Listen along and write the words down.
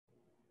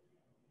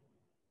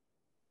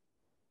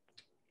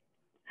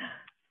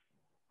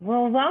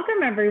Well,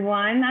 welcome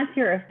everyone. That's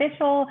your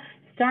official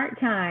start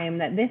time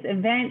that this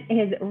event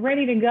is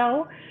ready to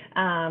go.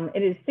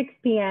 It is 6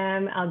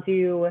 p.m. I'll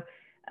do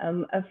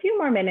a few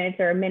more minutes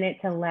or a minute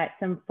to let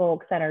some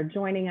folks that are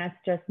joining us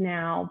just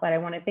now, but I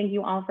want to thank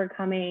you all for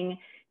coming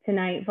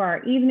tonight for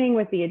our evening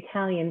with the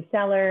Italian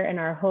Cellar and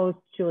our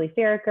hosts, Julie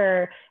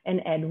Farricker and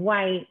Ed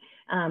White.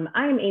 I'm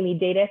Amy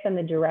Datis. I'm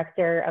the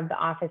director of the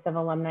Office of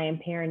Alumni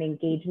and Parent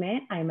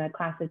Engagement. I'm a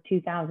class of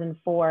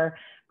 2004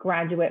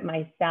 graduate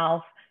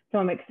myself. So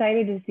I'm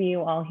excited to see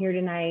you all here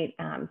tonight.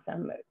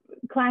 Some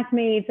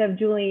classmates of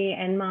Julie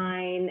and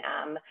mine,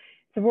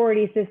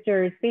 sorority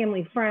sisters,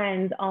 family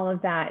friends, all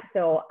of that.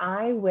 So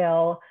I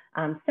will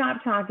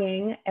stop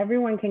talking.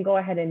 Everyone can go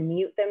ahead and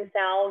mute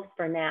themselves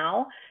for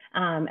now.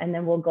 And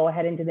then we'll go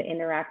ahead into the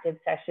interactive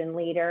session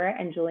later.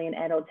 And Julie and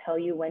Ed will tell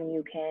you when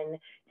you can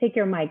take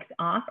your mics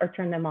off or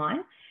turn them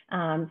on.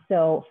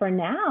 So for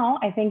now,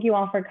 I thank you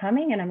all for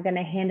coming, and I'm going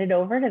to hand it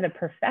over to the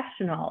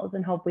professionals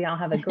and hope we all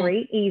have a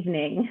great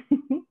evening.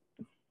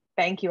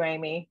 Thank you,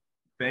 Amy.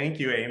 Thank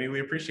you, Amy. We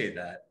appreciate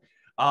that.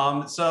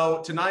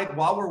 So tonight,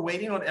 while we're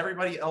waiting on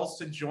everybody else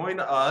to join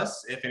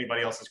us, if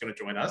anybody else is going to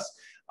join us,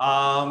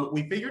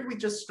 we figured we'd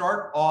just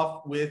start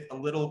off with a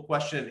little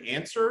question and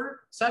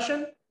answer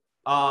session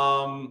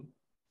from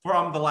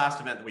the last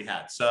event that we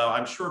had. So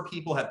I'm sure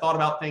people had thought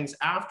about things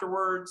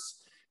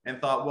afterwards and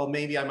thought, well,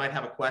 maybe I might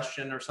have a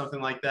question or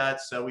something like that.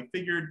 So we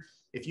figured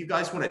if you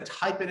guys want to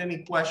type in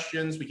any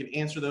questions, we can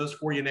answer those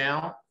for you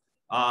now.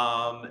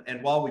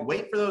 And while we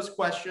wait for those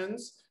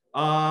questions,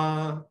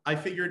 I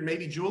figured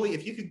maybe Julie,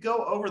 if you could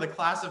go over the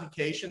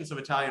classifications of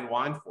Italian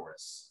wine for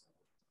us.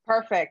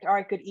 Perfect. All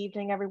right. Good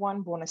evening,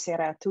 everyone.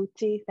 Buonasera a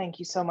tutti. Thank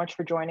you so much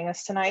for joining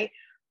us tonight.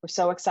 We're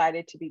so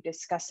excited to be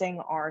discussing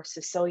our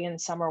Sicilian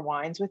summer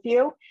wines with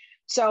you.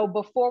 So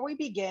before we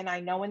begin,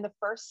 I know in the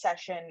first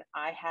session,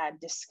 I had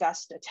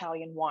discussed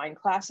Italian wine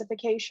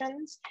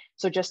classifications.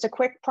 So just a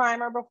quick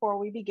primer before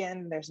we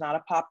begin. There's not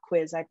a pop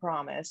quiz, I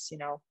promise. You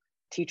know,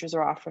 teachers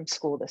are off from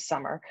school this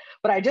summer,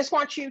 but I just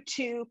want you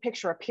to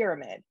picture a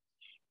pyramid.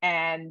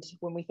 And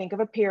when we think of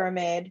a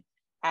pyramid,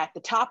 at the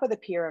top of the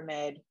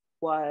pyramid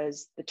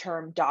was the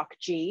term DOC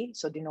G,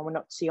 so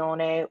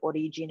denominazione,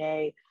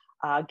 origine,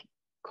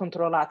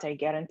 controllata e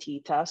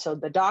garantita. So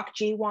the DOC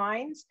G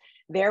wines,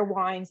 they're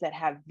wines that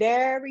have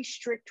very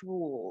strict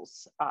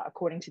rules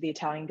according to the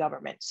Italian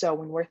government. So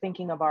when we're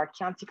thinking of our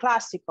Chianti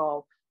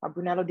Classico, our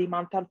Brunello di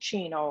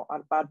Montalcino,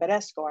 our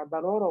Barbaresco, our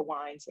Barolo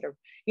wines that are,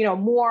 you know,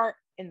 more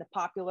in the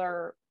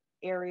popular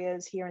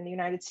areas here in the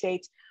United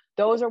States,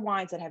 those are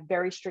wines that have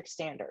very strict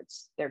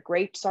standards. Their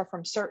grapes are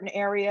from certain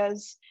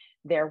areas.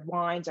 Their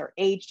wines are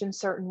aged in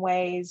certain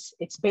ways.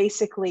 It's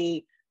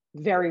basically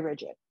very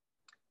rigid.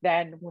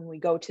 Then when we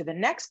go to the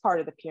next part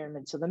of the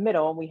pyramid, so the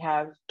middle, we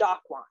have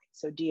DOC wines.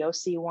 So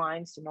DOC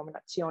wines,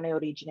 denominazione,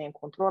 origine, and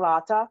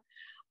controllata.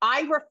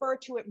 I refer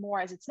to it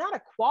more as it's not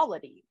a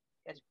quality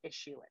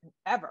issue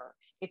ever.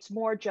 It's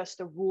more just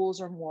the rules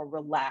are more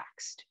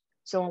relaxed.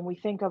 So when we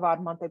think of our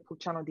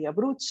Montepulciano di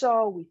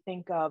Abruzzo, we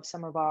think of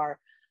some of our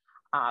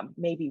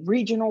maybe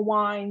regional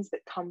wines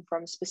that come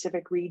from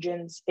specific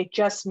regions. It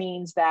just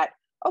means that,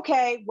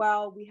 okay,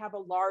 well, we have a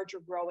larger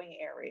growing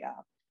area.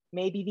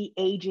 Maybe the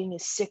aging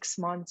is 6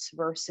 months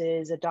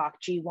versus a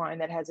DOC G wine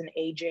that has an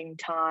aging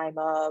time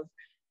of,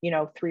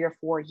 3 or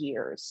 4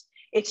 years.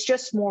 It's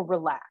just more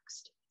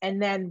relaxed.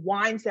 And then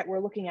wines that we're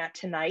looking at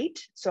tonight.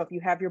 So if you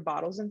have your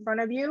bottles in front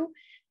of you,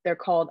 they're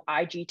called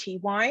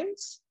IGT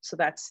wines. So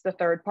that's the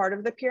third part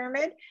of the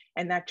pyramid.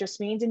 And that just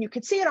means, and you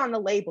can see it on the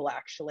label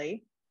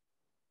actually,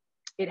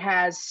 it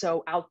has,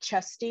 so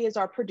Alcesti is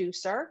our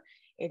producer.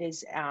 It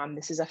is,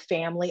 this is a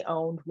family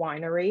owned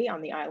winery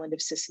on the island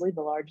of Sicily,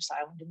 the largest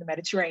island in the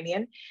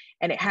Mediterranean.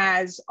 And it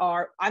has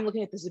I'm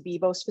looking at the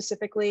Zabibo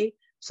specifically.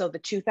 So the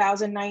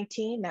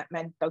 2019, that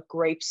meant the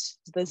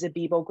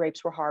Zabibo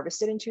grapes were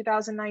harvested in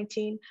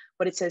 2019,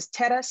 but it says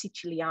Terra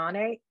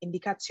Siciliane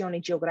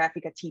Indicazione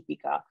Geografica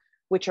Tipica,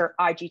 which are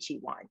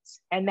IGT wines.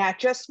 And that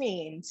just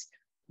means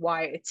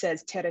why it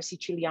says Terra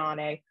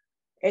Siciliane.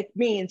 It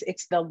means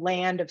it's the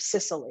land of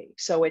Sicily.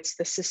 So it's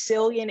the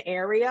Sicilian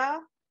area.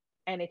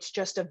 And it's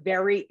just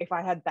if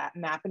I had that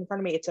map in front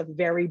of me, it's a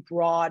very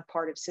broad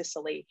part of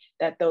Sicily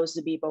that those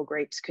Zabibo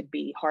grapes could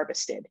be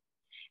harvested.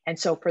 And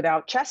so for the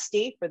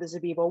Alcesti, for the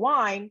Zabibo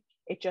wine,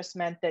 it just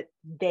meant that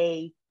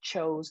they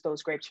chose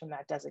those grapes from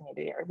that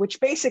designated area,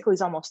 which basically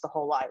is almost the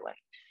whole island.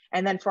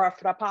 And then for our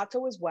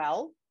Frappato as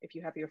well, if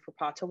you have your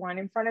Frappato wine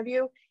in front of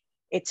you,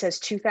 it says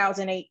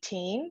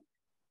 2018.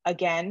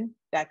 Again,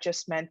 that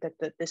just meant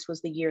that this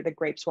was the year the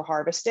grapes were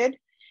harvested.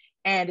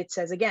 And it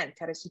says again,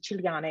 Terra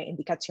Siciliane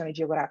Indicazione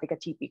Geografica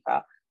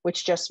Tipica,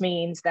 which just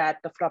means that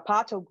the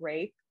Frappato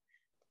grape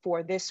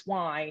for this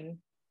wine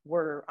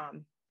were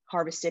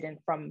harvested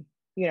from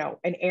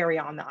an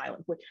area on the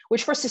island,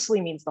 which for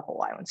Sicily means the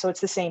whole island. So it's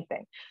the same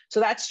thing. So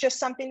that's just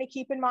something to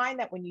keep in mind,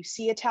 that when you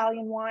see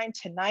Italian wine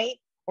tonight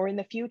or in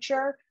the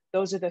future,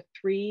 those are the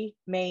 3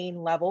 main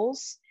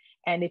levels.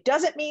 And it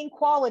doesn't mean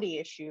quality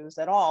issues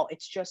at all.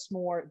 It's just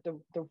more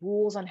the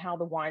rules on how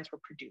the wines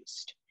were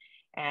produced.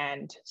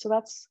 And so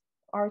that's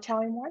our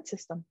Italian wine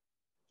system.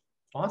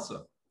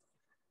 Awesome.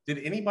 Did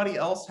anybody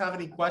else have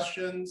any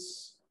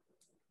questions?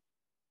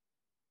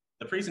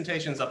 The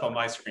presentation's up on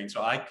my screen,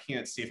 so I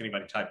can't see if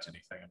anybody typed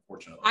anything,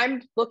 unfortunately.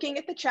 I'm looking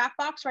at the chat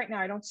box right now.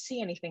 I don't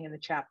see anything in the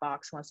chat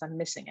box unless I'm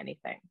missing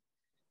anything.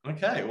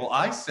 Okay, well,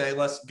 I say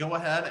let's go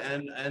ahead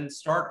and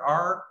start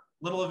our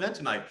little event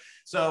tonight.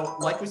 So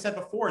like we said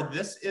before,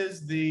 this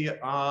is the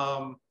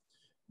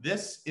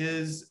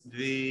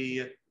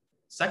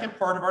second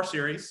part of our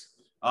series.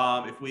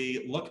 If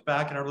we look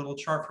back at our little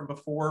chart from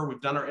before,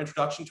 we've done our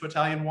introduction to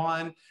Italian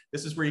wine.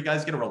 This is where you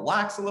guys get to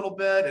relax a little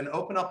bit and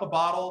open up a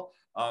bottle.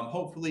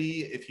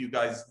 Hopefully, if you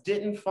guys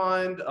didn't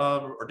find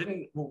or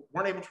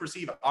weren't able to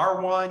receive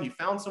our wine, you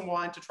found some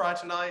wine to try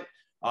tonight.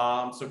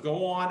 So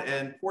go on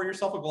and pour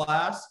yourself a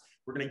glass.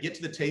 We're going to get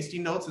to the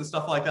tasting notes and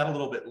stuff like that a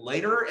little bit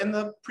later in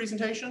the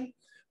presentation.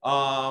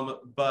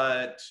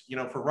 But you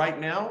know, for right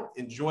now,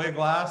 enjoy a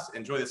glass,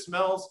 enjoy the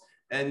smells,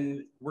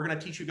 and we're going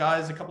to teach you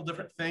guys a couple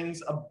different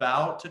things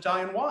about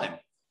Italian wine.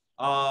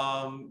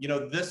 You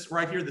know, this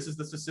right here, this is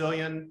the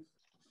Sicilian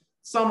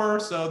Summer.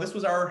 So this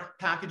was our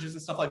packages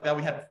and stuff like that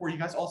we had before. You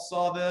guys all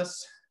saw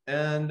this,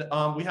 and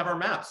we have our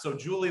maps. So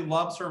Julie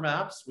loves her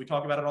maps. We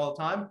talk about it all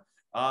the time.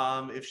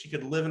 If she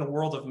could live in a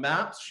world of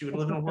maps, she would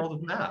live in a world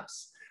of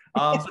maps.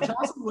 So tell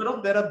us a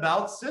little bit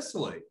about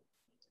Sicily.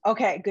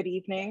 Okay, good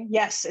evening.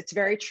 Yes, it's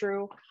very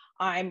true.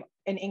 I'm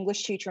an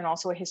English teacher and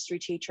also a history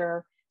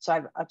teacher. So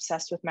I'm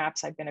obsessed with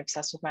maps. I've been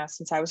obsessed with maps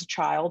since I was a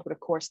child, but of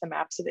course the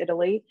maps of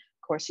Italy.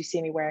 Of course, you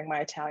see me wearing my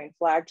Italian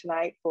flag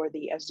tonight for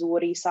the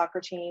Azzurri soccer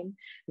team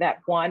that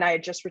won. I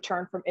had just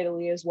returned from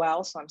Italy as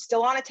well. So I'm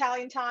still on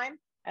Italian time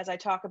as I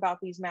talk about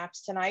these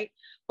maps tonight.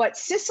 But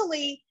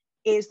Sicily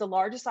is the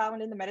largest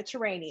island in the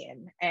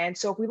Mediterranean. And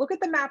so if we look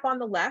at the map on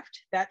the left,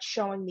 that's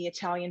showing the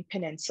Italian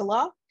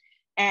peninsula.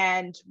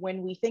 And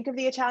when we think of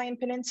the Italian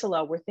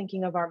peninsula, we're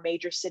thinking of our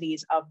major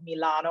cities of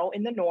Milano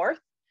in the north.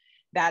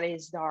 That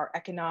is our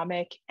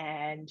economic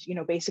and, you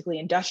know, basically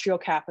industrial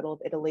capital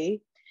of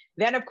Italy.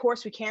 Then, of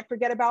course, we can't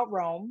forget about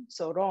Rome.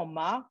 So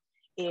Roma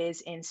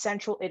is in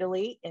central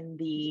Italy in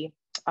the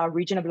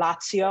region of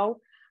Lazio.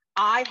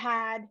 I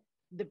had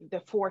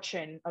the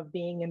fortune of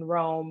being in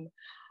Rome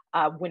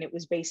when it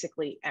was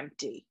basically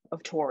empty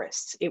of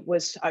tourists. It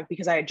was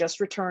because I had just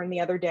returned the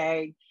other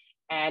day,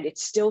 and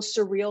it's still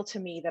surreal to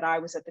me that I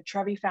was at the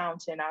Trevi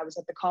Fountain, I was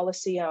at the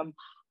Colosseum,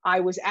 I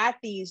was at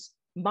these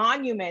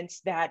monuments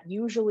that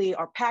usually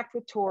are packed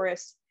with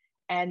tourists,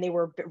 and they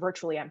were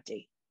virtually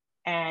empty.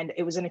 And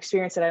it was an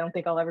experience that I don't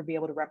think I'll ever be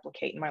able to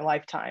replicate in my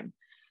lifetime.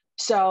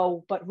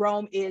 So, but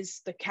Rome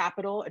is the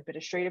capital,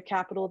 administrative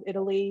capital of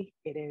Italy.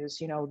 It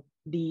is, you know,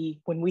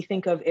 when we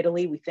think of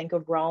Italy, we think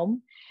of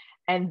Rome.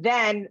 And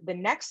then the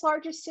next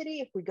largest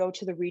city, if we go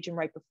to the region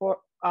right before,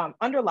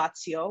 under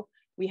Lazio,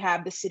 we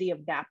have the city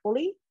of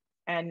Napoli.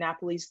 And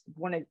Napoli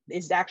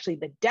is actually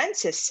the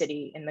densest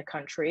city in the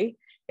country.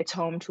 It's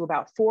home to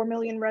about 4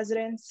 million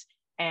residents,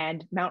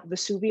 and Mount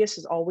Vesuvius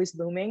is always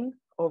looming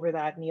over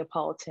that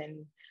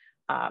Neapolitan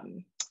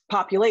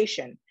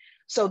population.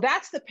 So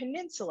that's the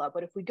peninsula.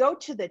 But if we go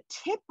to the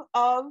tip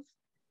of,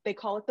 they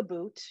call it the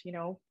boot, you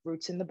know,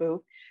 roots in the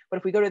boot. But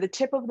if we go to the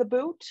tip of the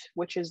boot,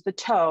 which is the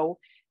toe,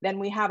 then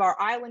we have our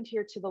island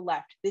here to the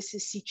left. This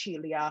is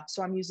Sicilia.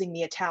 So I'm using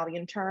the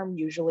Italian term.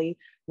 Usually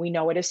we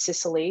know it as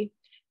Sicily.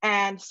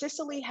 And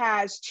Sicily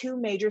has two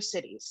major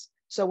cities.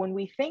 So when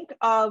we think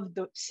of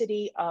the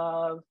city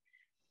of,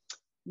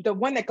 the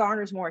one that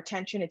garners more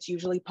attention, it's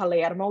usually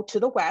Palermo to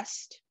the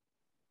west.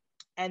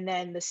 And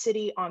then the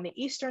city on the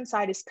eastern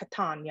side is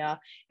Catania.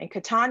 And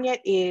Catania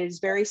is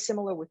very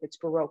similar with its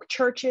Baroque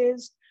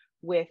churches,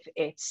 with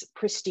its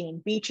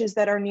pristine beaches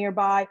that are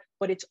nearby,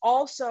 but it's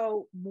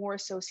also more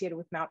associated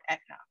with Mount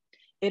Etna.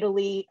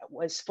 Italy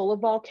was full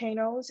of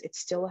volcanoes. It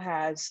still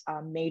has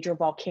major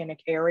volcanic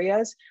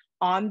areas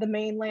on the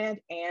mainland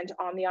and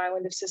on the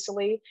island of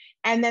Sicily.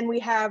 And then we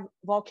have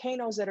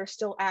volcanoes that are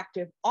still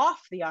active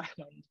off the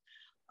island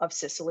of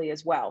Sicily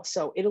as well.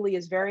 So Italy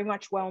is very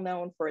much well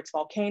known for its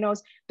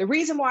volcanoes. The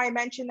reason why I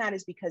mention that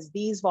is because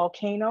these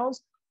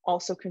volcanoes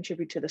also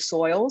contribute to the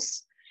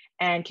soils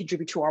and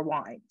contribute to our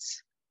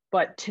wines.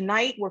 But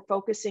tonight we're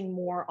focusing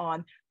more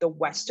on the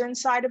western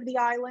side of the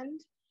island.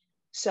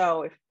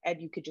 So if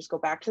Ed, you could just go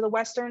back to the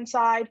western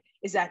side,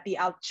 is at the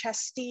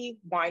Alcesti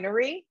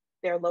winery.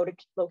 They're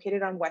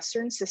located on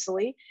western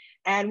Sicily.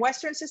 And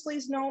western Sicily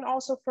is known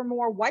also for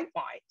more white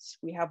wines.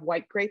 We have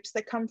white grapes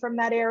that come from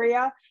that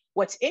area.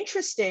 What's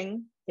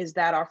interesting is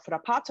that our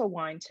Frappato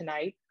wine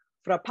tonight,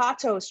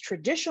 Frappato's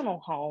traditional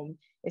home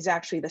is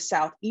actually the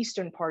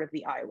southeastern part of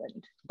the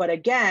island. But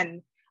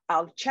again,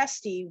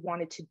 Alcesti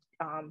wanted to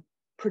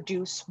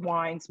produce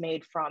wines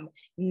made from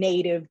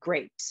native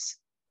grapes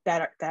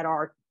that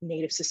are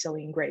native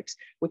Sicilian grapes,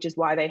 which is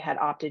why they had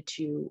opted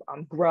to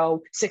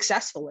grow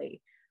successfully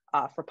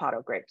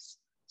Frappato grapes.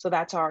 So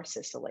that's our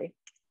Sicily.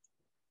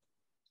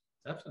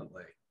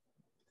 Definitely.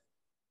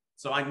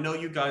 So I know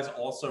you guys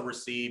also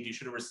received, you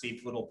should have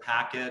received a little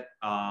packet.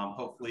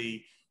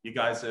 Hopefully you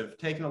guys have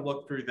taken a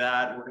look through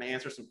that. We're going to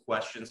answer some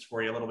questions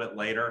for you a little bit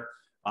later.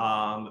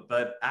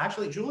 But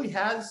actually, Julie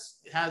has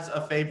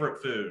a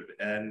favorite food,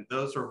 and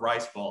those are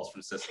rice balls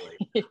from Sicily.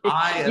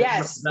 I, as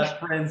Yes. best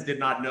friends, did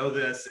not know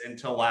this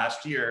until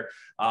last year,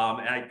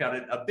 and I got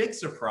a big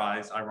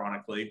surprise,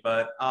 ironically.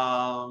 But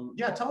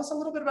yeah, tell us a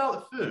little bit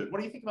about the food. What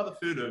do you think about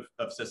the food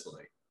of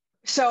Sicily?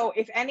 So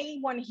if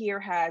anyone here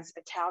has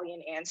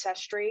Italian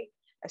ancestry,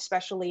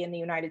 especially in the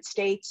United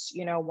States,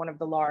 you know, one of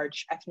the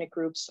large ethnic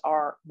groups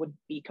would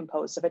be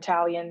composed of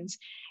Italians.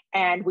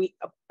 And we,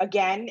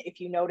 again, if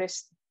you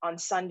notice on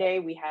Sunday,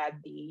 we had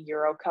the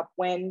Euro Cup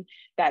win,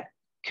 that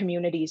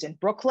communities in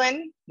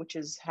Brooklyn, which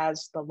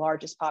has the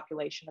largest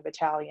population of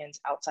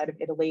Italians outside of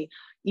Italy,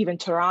 even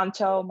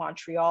Toronto,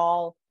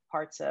 Montreal,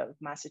 parts of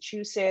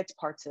Massachusetts,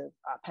 parts of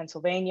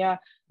Pennsylvania,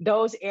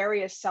 those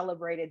areas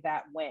celebrated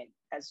that win.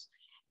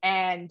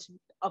 And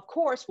of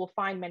course, we'll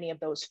find many of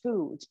those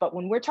foods, but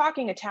when we're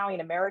talking Italian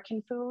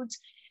American foods,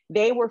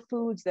 they were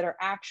foods that are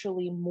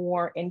actually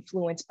more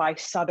influenced by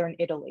Southern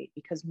Italy,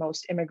 because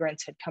most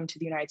immigrants had come to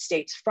the United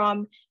States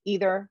from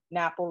either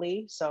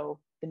Napoli, so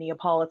the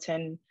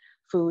Neapolitan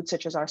food,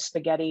 such as our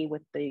spaghetti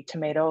with the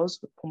tomatoes,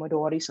 with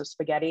pomodori, so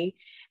spaghetti.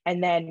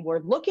 And then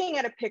we're looking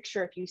at a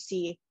picture, if you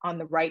see on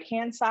the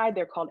right-hand side,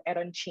 they're called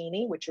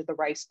arancini, which are the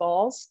rice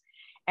balls.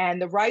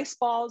 And the rice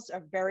balls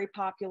are very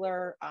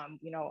popular.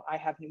 You know, I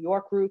have New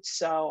York roots,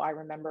 so I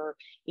remember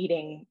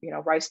eating, you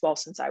know, rice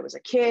balls since I was a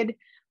kid.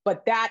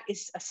 But that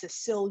is a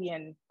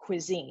Sicilian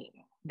cuisine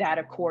that,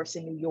 of course,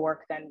 in New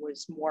York then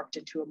was morphed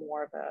into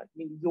more of a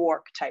New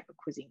York type of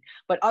cuisine.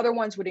 But other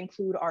ones would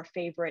include our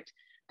favorite,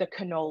 the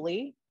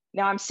cannoli.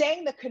 Now I'm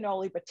saying the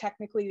cannoli, but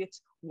technically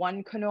it's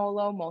one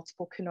cannolo,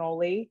 multiple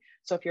cannoli.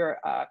 So if you're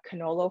a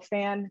cannolo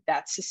fan,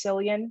 that's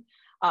Sicilian.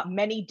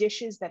 Many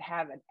dishes that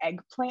have an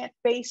eggplant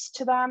base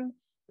to them,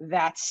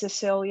 that's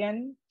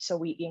Sicilian. So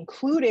we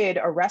included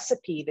a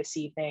recipe this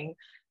evening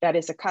that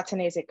is a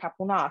catanese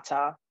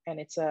caponata, and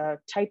it's a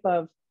type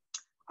of,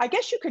 I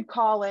guess you could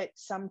call it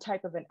some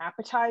type of an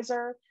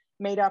appetizer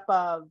made up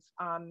of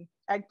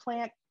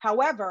eggplant.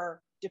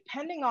 However,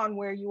 depending on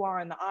where you are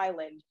on the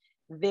island,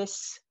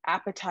 this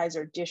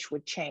appetizer dish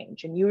would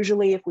change. And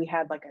usually if we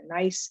had like a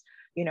nice,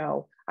 you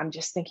know, I'm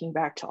just thinking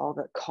back to all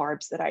the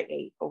carbs that I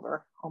ate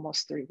over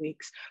almost 3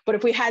 weeks. But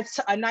if we had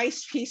a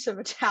nice piece of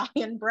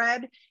Italian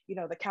bread, you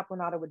know, the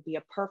caponata would be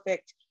a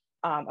perfect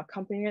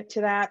accompaniment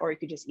to that, or you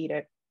could just eat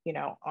it, you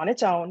know, on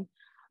its own.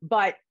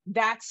 But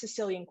that's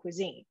Sicilian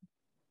cuisine.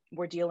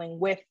 We're dealing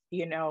with,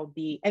 you know,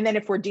 and then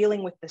if we're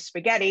dealing with the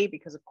spaghetti,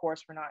 because of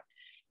course we're not,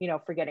 you know,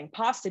 forgetting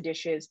pasta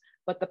dishes,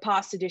 but the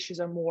pasta dishes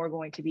are more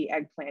going to be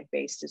eggplant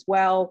based as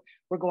well.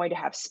 We're going to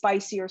have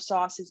spicier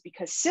sauces,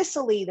 because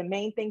Sicily, the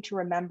main thing to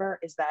remember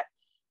is that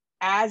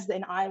as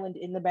an island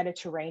in the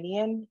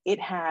Mediterranean, it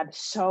had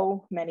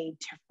so many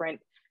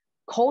different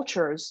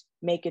cultures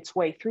make its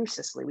way through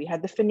Sicily. We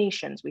had the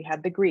Phoenicians, we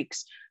had the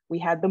Greeks, we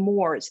had the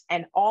Moors,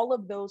 and all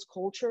of those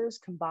cultures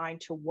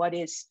combined to what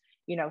is,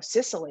 you know,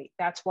 Sicily.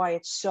 That's why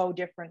it's so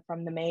different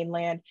from the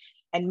mainland.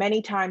 And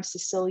many times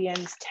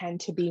Sicilians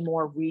tend to be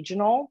more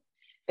regional.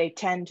 They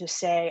tend to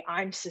say,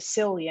 I'm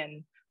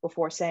Sicilian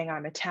before saying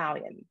I'm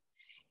Italian.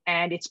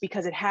 And it's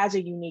because it has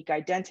a unique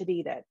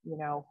identity that, you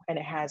know, and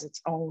it has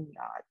its own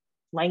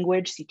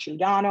language,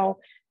 Siciliano,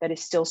 that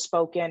is still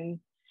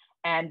spoken.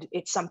 And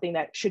it's something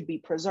that should be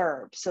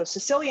preserved. So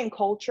Sicilian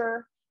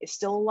culture is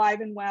still alive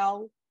and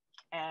well.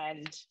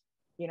 And,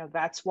 you know,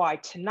 that's why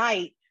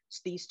tonight,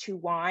 these two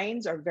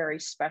wines are very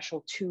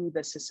special to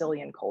the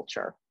Sicilian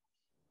culture.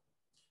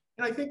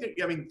 And I think that,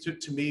 I mean,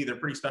 to me, they're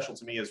pretty special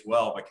to me as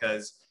well,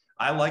 because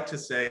I like to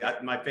say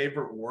my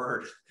favorite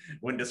word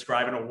when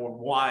describing a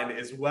wine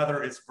is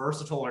whether it's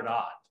versatile or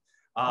not.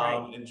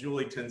 Right. And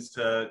Julie tends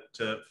to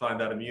find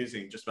that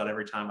amusing just about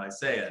every time I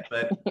say it.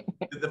 But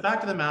the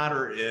fact of the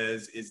matter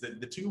is that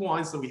the two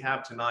wines that we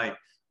have tonight,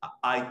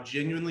 I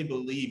genuinely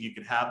believe you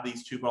could have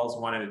these two bottles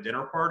of wine at a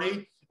dinner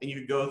party, and you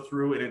could go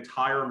through an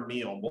entire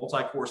meal,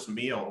 multi-course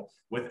meal,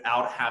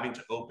 without having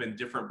to open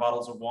different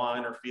bottles of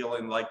wine or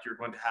feeling like you're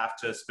going to have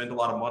to spend a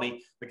lot of money,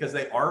 because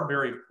they are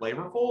very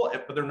flavorful,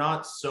 but they're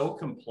not so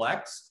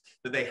complex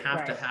that they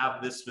have to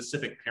have this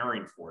specific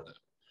pairing for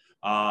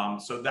them.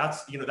 So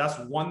that's, you know, that's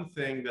one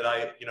thing that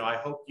I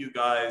hope you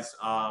guys,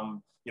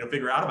 you know,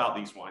 figure out about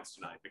these wines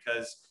tonight,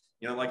 because,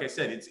 you know, like I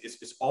said,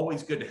 it's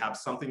always good to have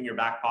something in your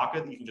back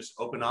pocket that you can just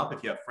open up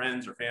if you have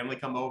friends or family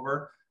come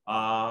over,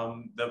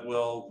 that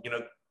will, you know,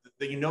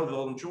 that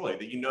they'll enjoy,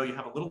 that you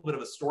have a little bit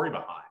of a story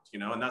behind, you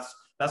know, and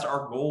that's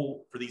our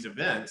goal for these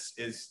events,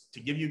 is to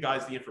give you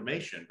guys the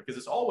information, because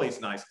it's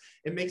always nice.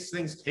 It makes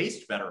things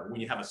taste better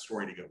when you have a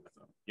story to go with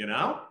them, you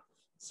know?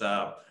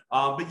 So,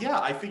 but yeah,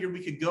 I figured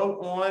we could go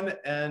on,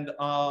 and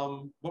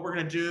what we're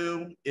gonna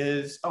do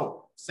is,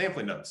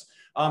 sampling notes.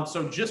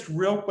 So just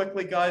real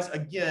quickly, guys,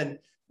 again,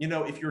 you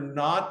know, if you're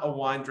not a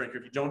wine drinker,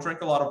 if you don't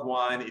drink a lot of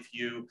wine, if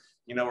you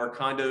know, are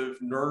kind of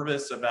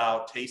nervous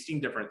about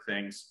tasting different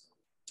things,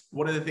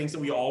 one of the things that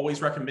we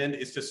always recommend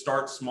is to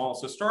start small.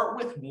 So start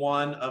with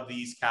one of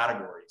these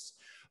categories.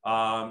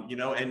 You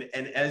know, and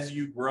as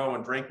you grow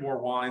and drink more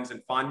wines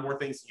and find more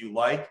things that you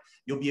like,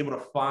 you'll be able to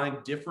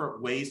find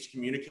different ways to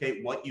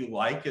communicate what you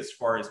like as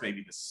far as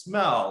maybe the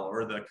smell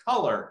or the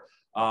color.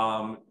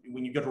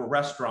 When you go to a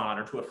restaurant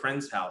or to a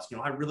friend's house, you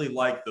know, I really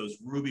like those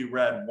ruby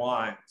red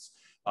wines.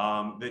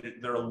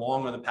 They're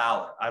long on the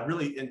palate. I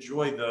really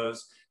enjoy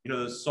those, you know,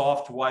 those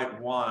soft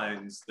white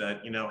wines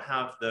that, you know,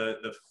 have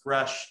the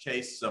fresh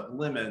tastes of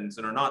lemons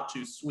and are not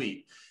too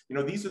sweet. You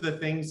know, these are the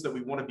things that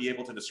we want to be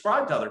able to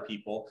describe to other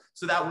people,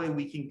 so that way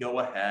we can go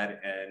ahead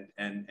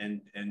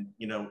and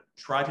you know,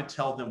 try to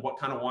tell them what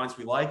kind of wines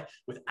we like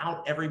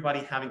without everybody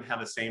having to have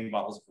the same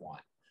bottles of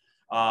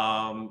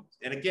wine.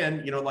 And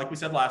again, you know, like we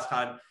said last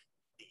time,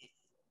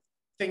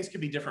 things can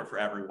be different for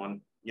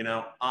everyone. You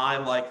know, I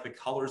like the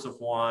colors of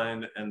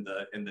wine and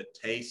the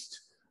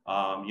taste.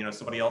 You know,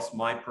 somebody else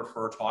might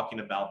prefer talking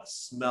about the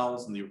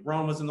smells and the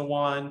aromas in the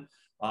wine,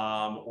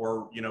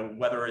 or, you know,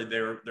 whether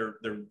they're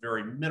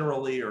very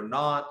minerally or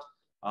not.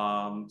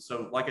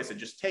 So like I said,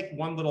 just take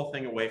one little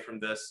thing away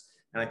from this,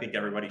 and I think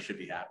everybody should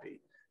be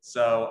happy.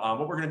 So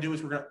what we're going to do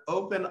is we're going to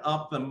open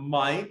up the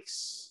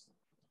mics.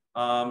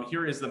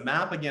 Here is the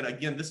map again.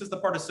 Again, this is the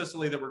part of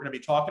Sicily that we're going to be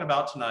talking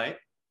about tonight.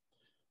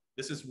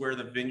 This is where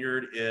the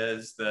vineyard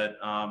is that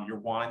your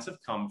wines have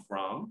come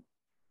from.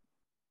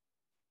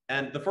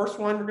 And the first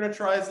one we're going to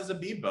try is the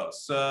Zabibo.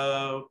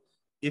 So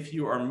if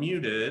you are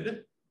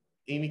muted,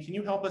 Amy, can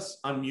you help us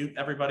unmute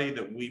everybody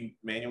that we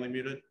manually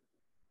muted?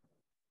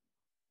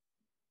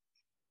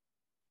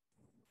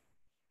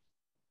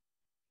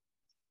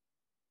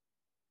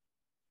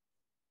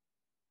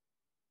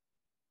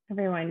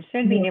 Everyone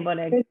should be able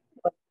to,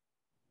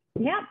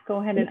 yeah,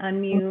 go ahead and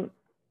unmute.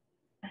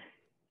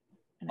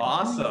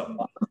 Awesome.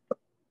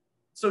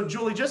 So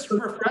Julie, just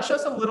refresh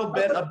us a little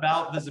bit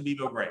about the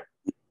Zabibo grape.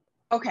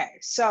 Okay,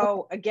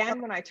 so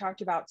again, when I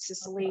talked about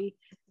Sicily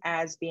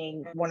as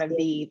being one of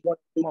the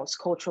most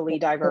culturally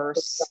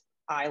diverse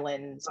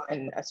islands,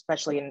 and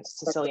especially in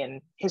Sicilian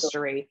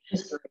history,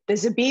 the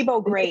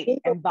Zabibo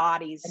grape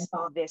embodies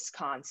this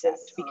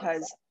concept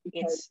because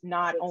it's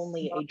not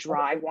only a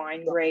dry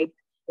wine grape.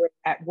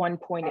 At one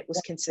point, it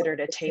was considered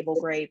a table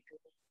grape.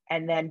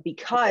 And then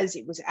because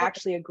it was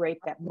actually a grape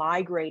that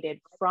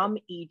migrated from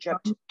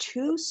Egypt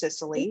to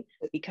Sicily,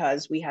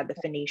 because we had the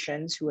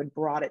Phoenicians who had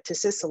brought it to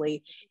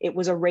Sicily, it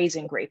was a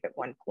raisin grape at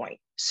one point.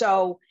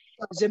 So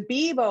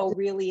Zabibo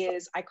really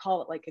is, I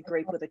call it like a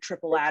grape with a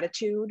triple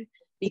attitude,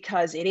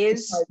 because it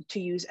is,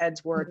 to use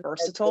Ed's word,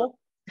 versatile,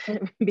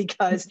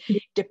 because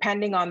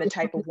depending on the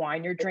type of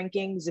wine you're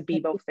drinking,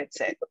 Zabibo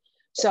fits it.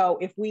 So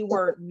if we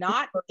were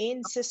not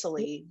in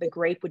Sicily, the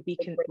grape would be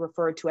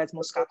referred to as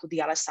Moscato di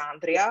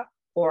Alessandria,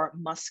 or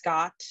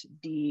Muscat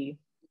di,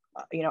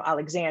 you know,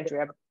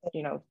 Alexandria,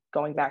 you know,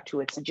 going back to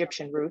its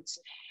Egyptian roots.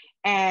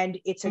 And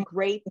it's a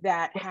grape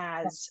that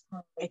has,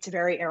 it's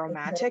very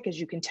aromatic, as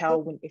you can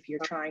tell when, if you're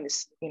trying to,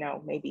 you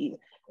know, maybe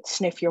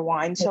sniff your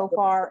wine so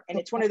far. And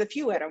it's one of the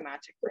few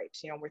aromatic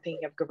grapes. You know, we're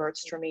thinking of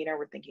Gewürztraminer,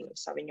 we're thinking of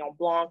Sauvignon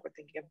Blanc, we're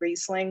thinking of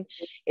Riesling.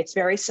 It's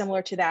very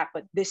similar to that,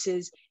 but this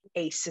is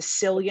a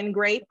Sicilian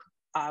grape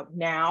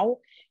now.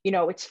 You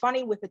know, it's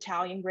funny with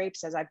Italian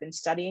grapes, as I've been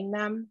studying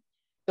them,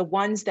 the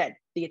ones that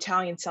the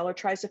Italian Cellar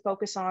tries to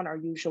focus on are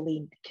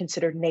usually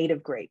considered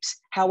native grapes.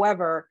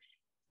 However,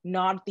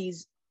 not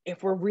these,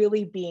 if we're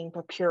really being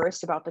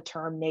purist about the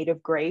term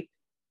native grape,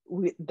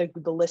 the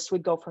list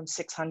would go from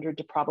 600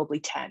 to probably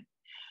 10,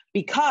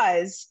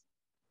 because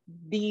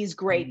these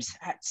grapes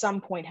at some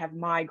point have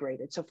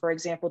migrated. So for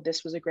example,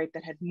 this was a grape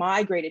that had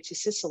migrated to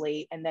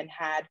Sicily and then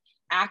had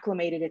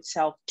acclimated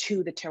itself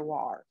to the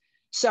terroir.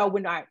 So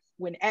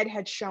when Ed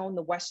had shown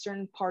the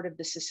western part of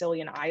the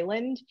Sicilian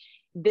island,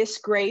 this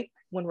grape,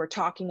 when we're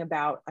talking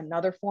about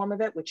another form of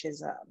it, which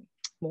is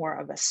more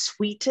of a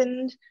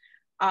sweetened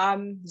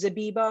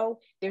Zabibo,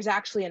 there's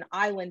actually an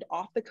island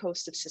off the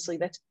coast of Sicily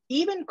that's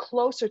even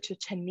closer to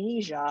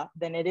Tunisia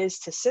than it is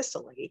to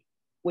Sicily,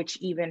 which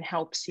even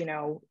helps, you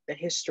know, the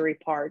history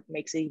part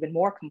makes it even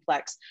more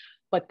complex.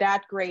 But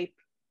that grape,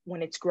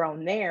 when it's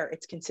grown there,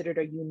 it's considered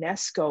a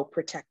UNESCO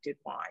protected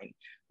wine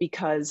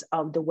because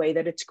of the way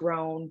that it's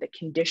grown, the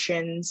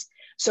conditions.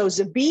 So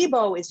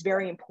Zabibo is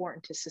very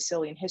important to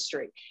Sicilian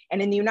history.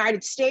 And in the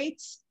United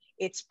States,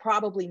 it's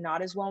probably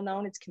not as well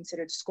known. It's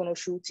considered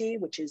sconosciuti,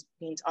 which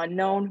means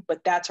unknown,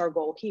 but that's our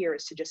goal here,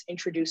 is to just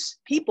introduce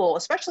people,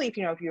 especially if,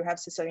 you know, if you have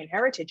Sicilian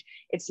heritage,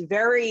 it's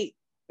very,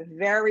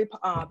 very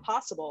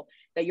possible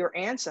that your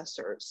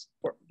ancestors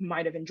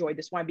might have enjoyed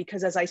this wine,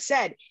 because as I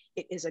said,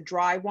 it is a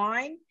dry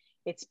wine.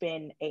 It's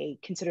been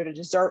considered a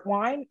dessert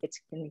wine. It's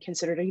been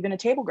considered even a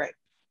table grape.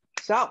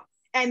 So,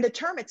 and the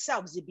term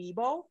itself,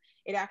 Zabibo,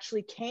 it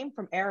actually came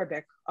from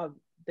Arabic of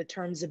the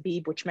term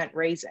zabib, which meant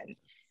raisin.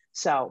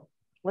 So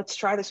let's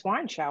try this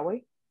wine, shall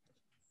we?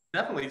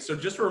 Definitely. So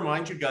just to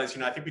remind you guys,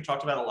 you know, I think we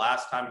talked about it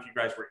last time, if you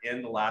guys were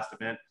in the last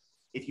event,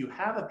 if you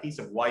have a piece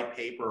of white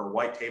paper or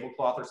white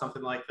tablecloth or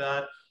something like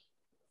that,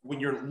 when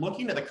you're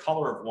looking at the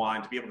color of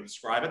wine to be able to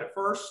describe it at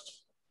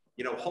first,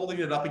 you know, holding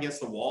it up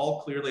against the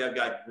wall, clearly I've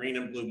got green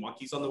and blue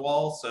monkeys on the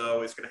wall,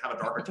 so it's going to have a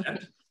darker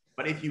tint.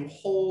 But if you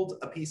hold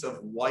a piece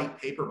of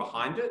white paper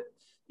behind it,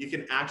 you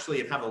can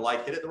actually, and have the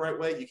light hit it the right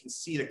way, you can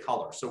see the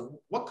color. So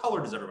what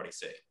color does everybody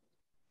see?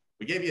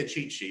 We gave you a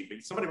cheat sheet,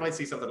 but somebody might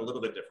see something a little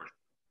bit different.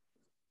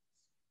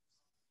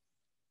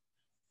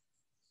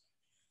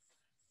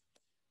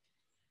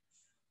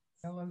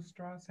 Yellow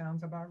straw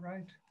sounds about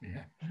right.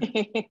 Yeah,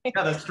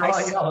 yeah, the straw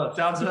yellow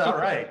sounds about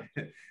right.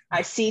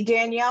 I see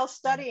Danielle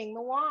studying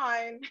the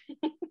wine.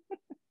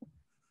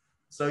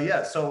 So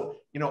yeah, so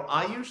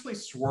I usually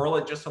swirl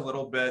it just a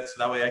little bit so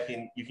that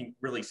way you can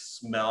really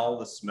smell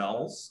the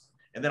smells,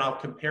 and then I'll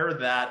compare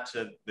that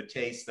to the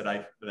taste that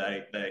I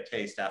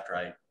taste after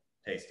I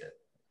taste it.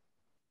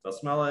 So I'll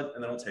smell it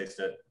and then I'll taste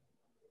it.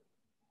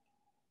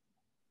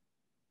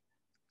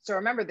 So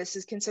remember, this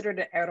is considered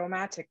an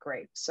aromatic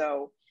grape.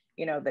 So,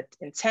 the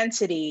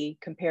intensity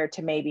compared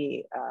to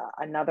maybe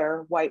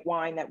another white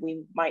wine that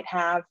we might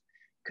have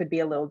could be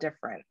a little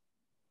different.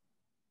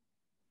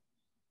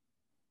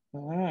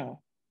 Mm.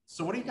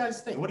 So what do you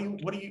guys think? What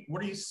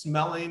are you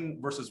smelling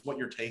versus what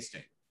you're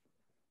tasting?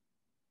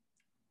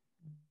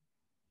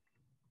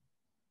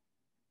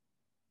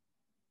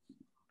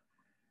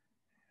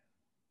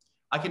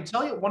 I can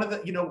tell you one of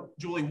the,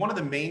 Julie, one of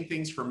the main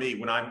things for me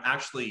when I'm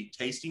actually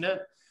tasting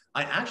it,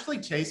 I actually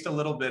taste a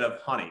little bit of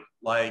honey,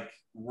 like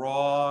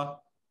raw,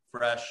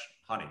 fresh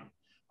honey,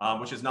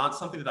 which is not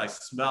something that I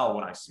smell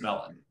when I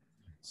smell it.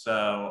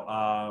 So,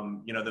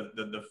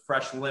 the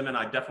fresh lemon,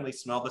 I definitely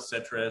smell the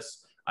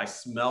citrus. I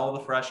smell the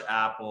fresh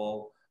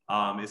apple.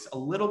 It's a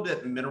little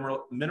bit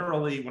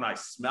minerally when I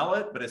smell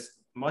it, but it's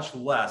much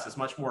less. It's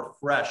much more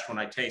fresh when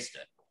I taste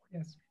it.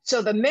 Yes.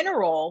 So the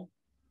mineral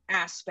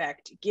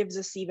aspect gives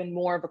us even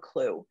more of a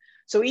clue.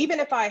 So even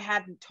if I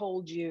hadn't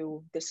told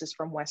you this is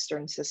from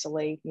Western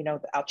Sicily,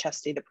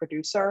 Alcesti, the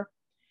producer,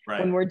 right.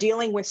 When we're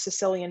dealing with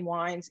Sicilian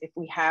wines, if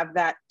we have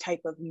that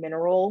type of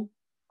mineral,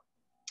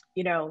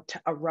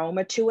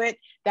 aroma to it,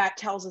 that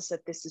tells us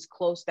that this is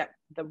close, that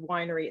the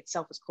winery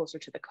itself is closer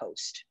to the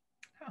coast.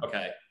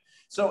 Okay.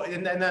 So,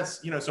 and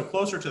that's, so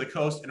closer to the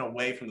coast and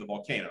away from the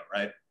volcano,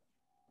 right?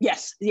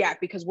 Yes. Yeah.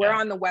 Because we're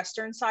on the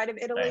western side of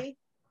Italy.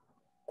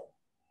 Right.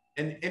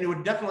 And it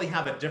would definitely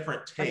have a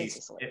different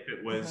taste if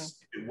it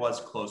was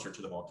closer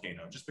to the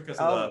volcano, just because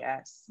of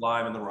the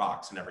lime and the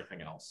rocks and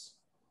everything else.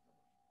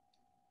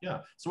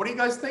 Yeah. So what do you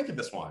guys think of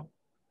this wine?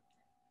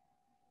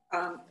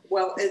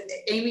 Well,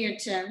 Amy and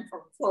Tim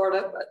from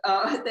Florida,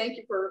 but thank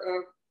you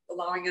for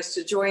allowing us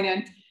to join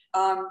in.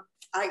 I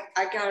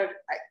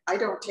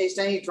don't taste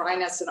any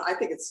dryness, and I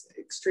think it's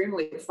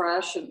extremely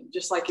fresh, and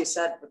just like you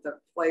said, with the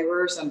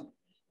flavors, and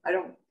I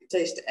don't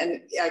taste,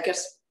 and I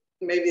guess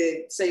maybe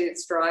they say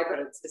it's dry, but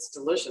it's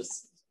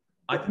delicious.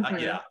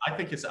 Yeah, I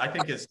think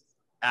it's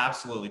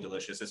absolutely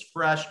delicious. It's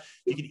fresh.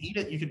 You can eat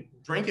it. You could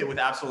drink it with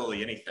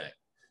absolutely anything.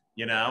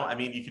 I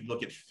mean, you could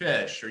look at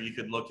fish, or you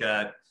could look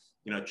at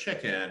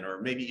chicken, or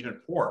maybe even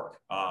pork.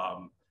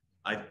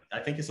 I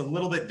think it's a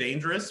little bit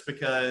dangerous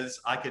because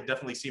I could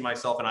definitely see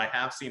myself, and I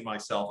have seen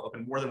myself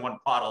open more than one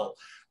bottle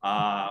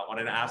on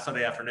a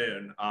Sunday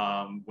afternoon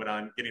when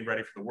I'm getting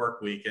ready for the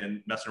work week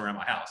and messing around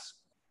my house.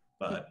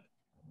 But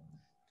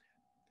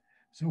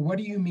so, what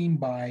do you mean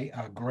by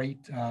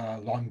great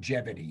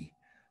longevity?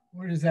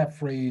 What does that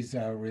phrase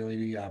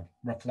really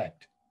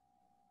reflect?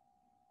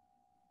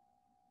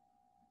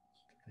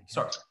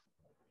 Sorry.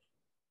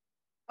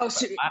 Oh,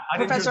 so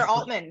Professor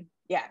Altman.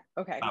 Yeah.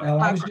 Okay. Well,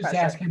 I was just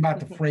asking about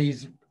the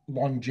phrase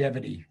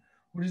longevity.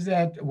 What does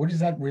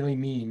that really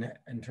mean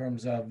in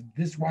terms of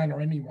this wine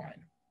or any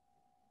wine?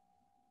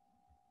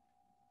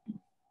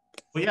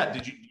 Well, yeah.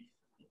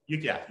 You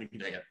can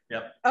take it.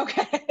 Yep.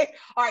 Okay.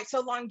 All right.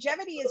 So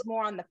longevity is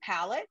more on the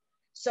palate.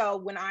 So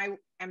when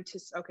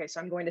so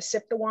I'm going to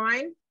sip the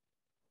wine,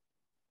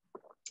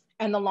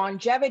 and the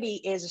longevity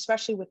is,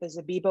 especially with the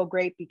Zabibbo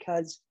grape,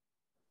 because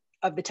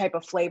of the type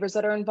of flavors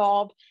that are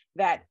involved,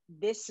 that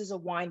this is a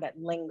wine that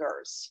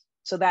lingers.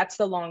 So that's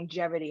the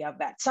longevity of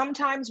that.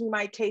 Sometimes we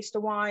might taste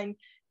a wine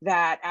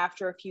that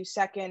after a few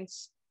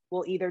seconds,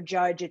 we'll either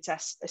judge its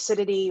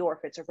acidity, or if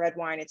it's a red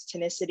wine, its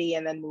tonicity,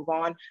 and then move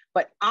on.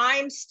 But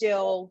I'm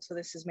still, so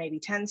this is maybe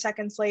 10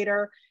 seconds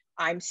later,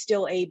 I'm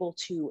still able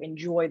to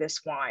enjoy this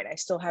wine. I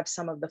still have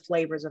some of the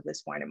flavors of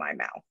this wine in my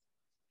mouth.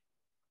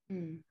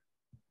 Mm.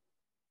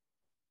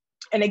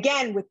 And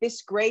again, with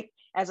this grape,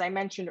 as I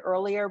mentioned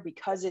earlier,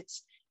 because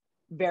it's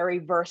very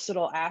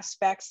versatile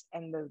aspects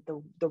and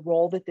the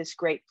role that this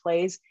grape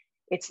plays,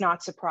 it's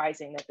not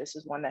surprising that this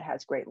is one that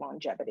has great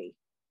longevity,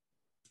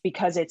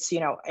 because it's,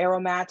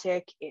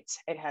 aromatic, it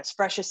has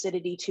fresh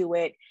acidity to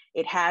it,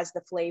 it has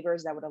the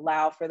flavors that would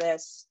allow for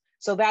this.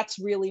 So that's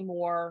really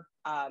more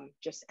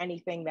just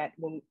anything that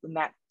when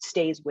that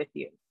stays with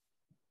you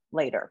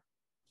later.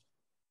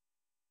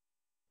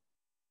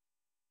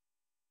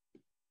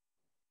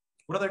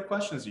 What other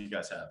questions do you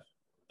guys have?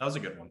 That was a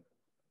good one.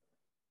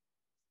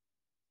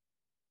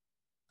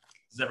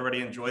 Does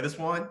everybody enjoy this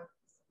wine?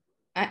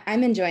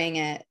 I'm enjoying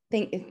it.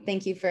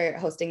 Thank you for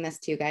hosting this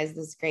too, guys.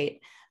 This is great.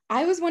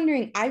 I was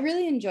wondering, I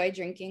really enjoy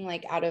drinking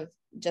like out of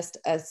just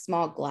a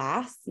small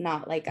glass,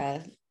 not like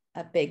a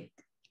big.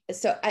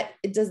 So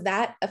does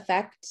that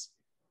affect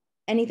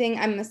anything?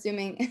 I'm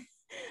assuming,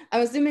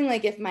 I'm assuming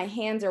like if my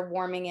hands are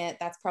warming it,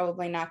 that's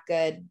probably not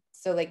good.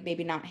 So like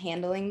maybe not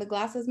handling the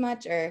glass as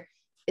much, or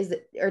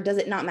does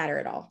it not matter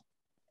at all?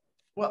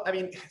 Well, I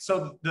mean,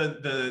 so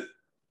the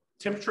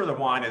temperature of the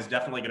wine is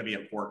definitely going to be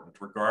important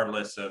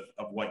regardless of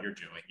what you're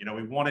doing. You know,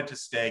 we want it to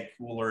stay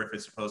cooler if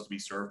it's supposed to be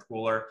served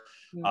cooler.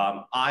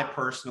 I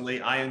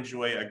personally, I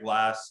enjoy a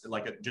glass,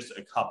 like just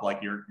a cup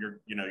like you're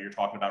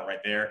talking about right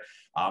there.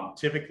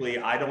 Typically,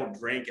 I don't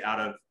drink out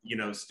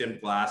of,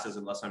 stemmed glasses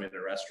unless I'm in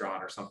a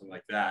restaurant or something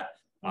like that.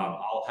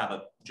 I'll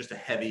have just a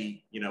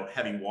heavy,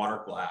 heavy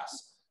water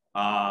glass.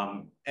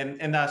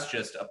 And that's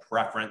just a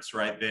preference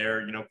right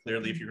there.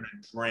 Clearly if you're going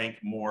to drink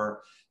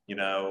more,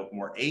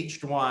 more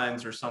aged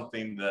wines or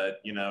something that,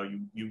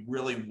 you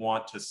really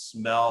want to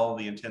smell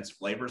the intense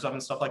flavors of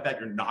and stuff like that,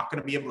 you're not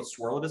going to be able to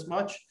swirl it as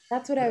much.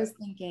 That's what I was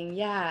thinking.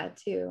 Yeah,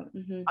 too.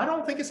 I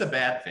don't think it's a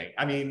bad thing.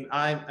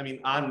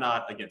 I'm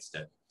not against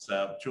it.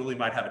 So Julie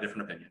might have a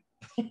different opinion.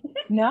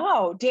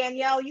 No,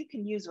 Danielle, you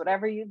can use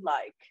whatever you'd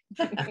like.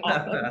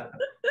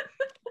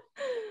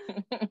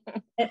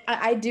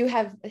 I do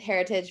have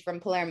heritage from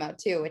Palermo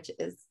too, which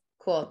is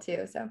cool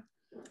too. So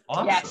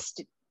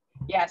awesome.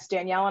 Yes,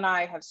 Danielle and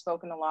I have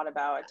spoken a lot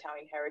about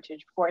Italian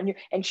heritage before,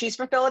 and she's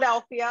from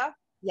Philadelphia.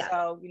 Yeah.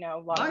 So, a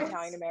lot of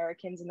Italian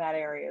Americans in that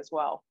area as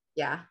well.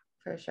 Yeah,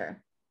 for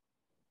sure.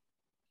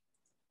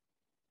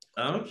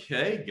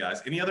 Okay,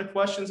 guys. Any other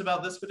questions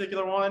about this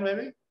particular wine,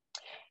 maybe?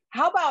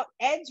 How about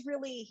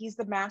he's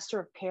the master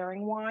of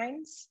pairing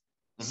wines.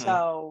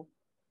 So,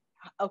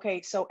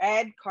 okay, so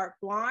Ed, carte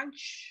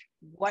blanche,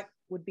 what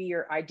would be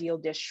your ideal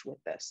dish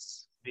with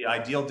this? The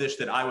ideal dish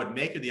that I would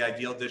make, or the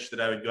ideal dish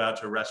that I would go out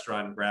to a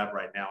restaurant and grab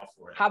right now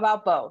for it? How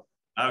about both?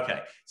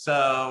 Okay,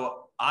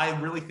 so I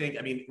really think,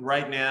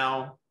 right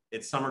now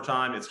it's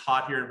summertime, it's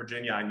hot here in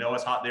Virginia. I know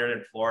it's hot there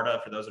in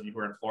Florida, for those of you who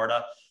are in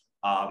Florida.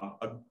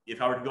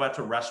 If I were to go out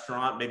to a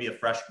restaurant, maybe a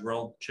fresh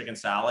grilled chicken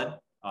salad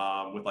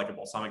with like a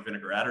balsamic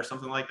vinaigrette or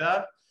something like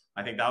that,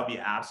 I think that would be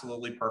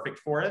absolutely perfect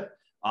for it.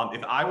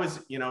 If I was,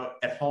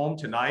 at home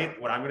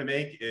tonight, what I'm going to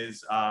make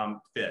is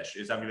fish.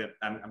 I'm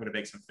going to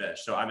make some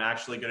fish. So I'm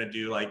actually going to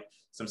do like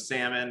some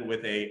salmon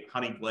with a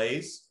honey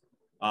glaze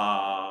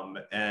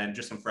and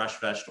just some fresh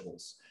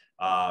vegetables.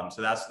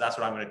 So that's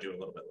what I'm going to do a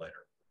little bit later.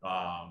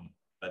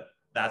 But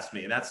that's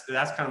me. And that's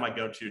kind of my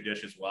go-to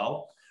dish as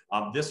well.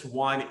 This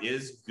wine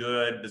is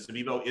good. The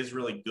Zabibo is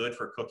really good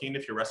for cooking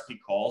if your recipe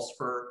calls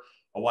for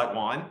a white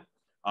wine.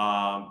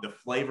 The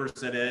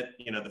flavors in it,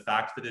 the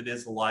fact that it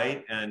is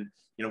light, and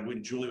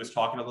when Julie was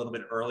talking a little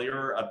bit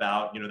earlier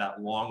about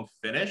that long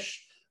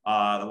finish,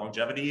 the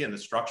longevity and the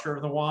structure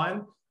of the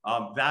wine,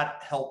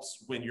 that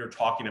helps when you're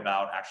talking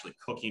about actually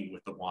cooking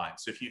with the wine.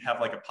 So if you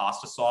have like a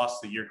pasta sauce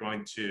that you're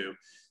going to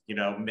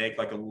make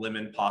like a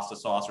lemon pasta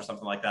sauce or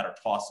something like that, or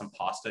toss some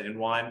pasta in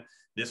wine,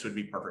 this would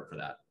be perfect for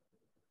that.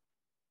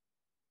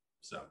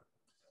 So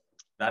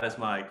that is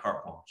my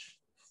carte blanche.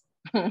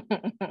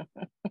 Okay.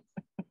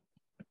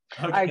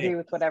 I agree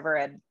with whatever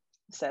Ed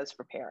says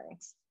for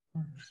pairings.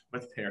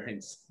 With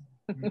pairings.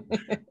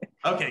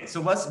 Okay,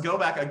 so let's go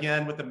back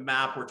again with the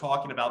map. We're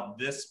talking about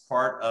this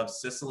part of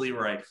Sicily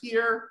right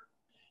here.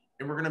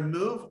 And we're going to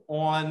move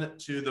on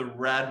to the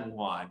red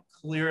wine.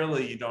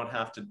 Clearly, you don't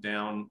have to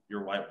down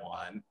your white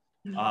wine.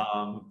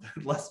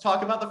 Let's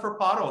talk about the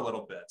Frappato a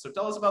little bit. So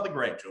tell us about the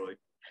grape, Julie.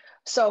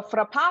 So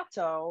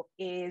Frappato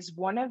is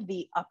one of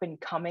the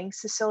up-and-coming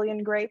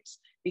Sicilian grapes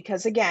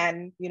because,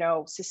 again,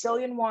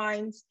 Sicilian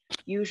wines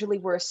usually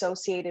were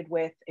associated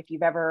with, if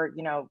you've ever,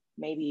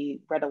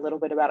 maybe read a little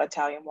bit about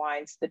Italian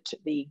wines,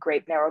 the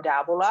grape Nero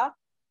d'Avola,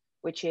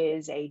 which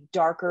is a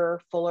darker,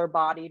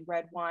 fuller-bodied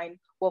red wine.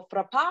 Well,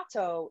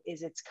 Frappato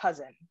is its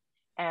cousin.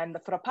 And the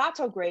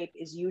Frappato grape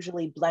is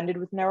usually blended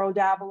with Nero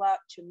d'Avola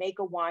to make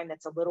a wine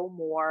that's a little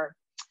more,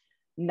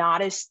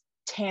 not as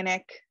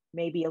tannic,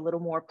 maybe a little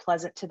more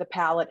pleasant to the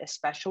palate,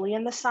 especially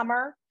in the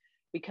summer,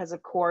 because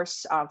of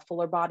course,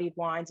 fuller bodied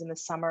wines in the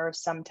summer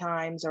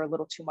sometimes are a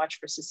little too much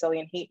for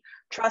Sicilian heat.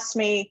 Trust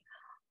me,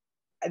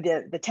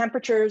 the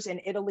temperatures in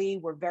Italy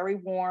were very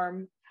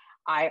warm.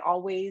 I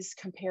always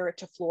compare it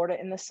to Florida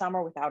in the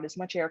summer without as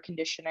much air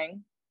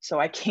conditioning. So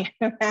I can't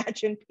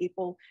imagine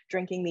people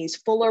drinking these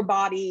fuller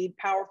bodied,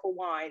 powerful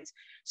wines.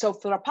 So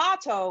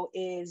Frappato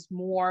is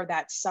more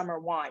that summer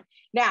wine.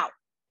 Now,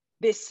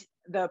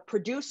 the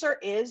producer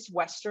is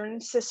Western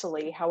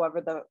Sicily.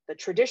 However, the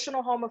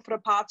traditional home of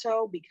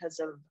Frappato, because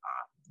of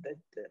the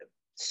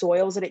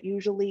soils that it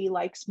usually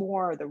likes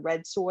more, are the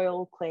red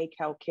soil, clay,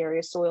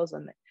 calcareous soils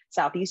on the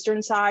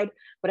southeastern side.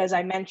 But as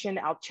I mentioned,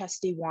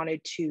 Alcesti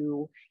wanted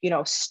to,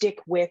 stick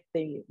with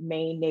the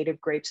main native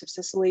grapes of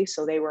Sicily.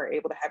 So they were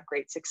able to have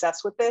great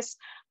success with this.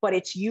 But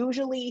it's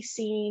usually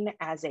seen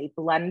as a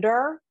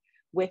blender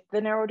with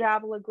the Nero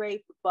d'Avola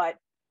grape, but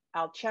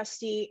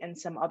Alcesti and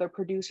some other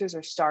producers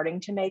are starting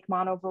to make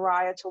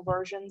monovarietal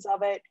versions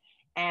of it.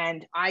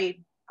 And I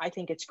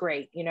think it's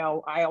great.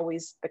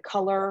 The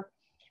color,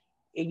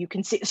 you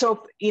can see,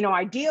 so, you know,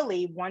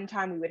 ideally one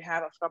time we would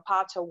have a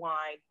Frappato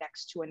wine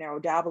next to a Nero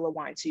d'Avola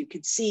wine. So you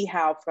could see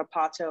how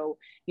Frappato,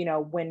 you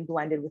know, when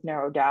blended with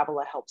Nero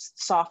d'Avola helps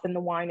soften the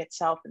wine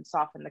itself and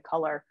soften the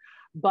color.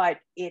 But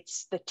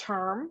it's the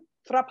term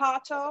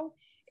Frappato,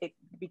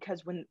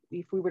 because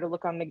if we were to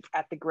look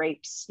at the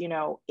grapes, you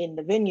know, in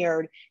the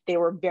vineyard, they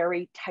were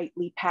very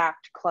tightly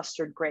packed,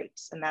 clustered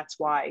grapes. And that's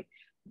why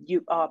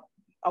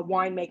a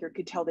winemaker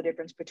could tell the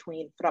difference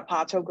between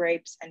Frappato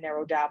grapes and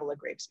Nero d'Avola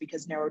grapes,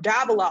 because Nero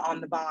d'Avola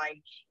on the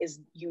vine is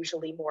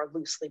usually more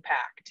loosely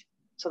packed.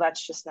 So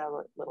that's just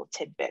a little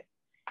tidbit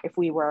if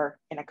we were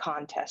in a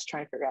contest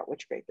trying to figure out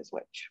which grape is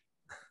which.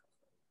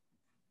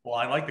 Well,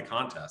 I like the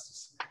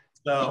contests.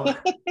 So,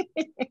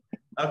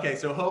 okay,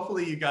 so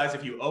hopefully you guys,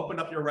 if you open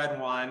up your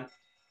red wine,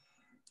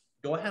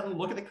 go ahead and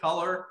look at the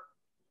color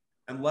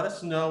and let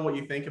us know what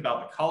you think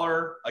about the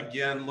color.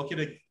 Again, look at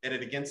it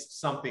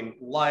against something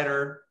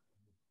lighter.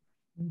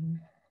 Mm-hmm.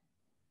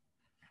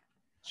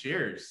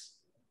 Cheers.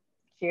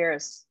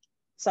 Cheers.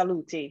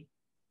 Saluti.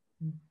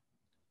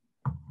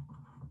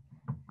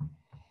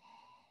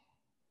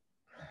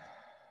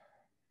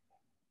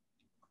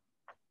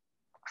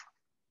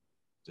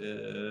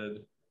 There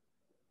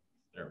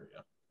we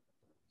go.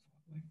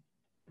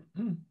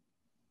 Do you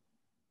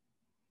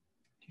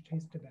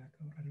taste tobacco?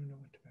 I don't know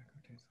what tobacco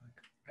tastes like.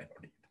 I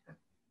don't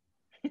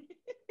either.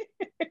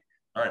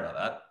 Sorry about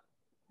that.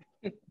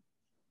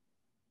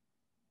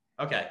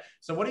 Okay,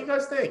 so what do you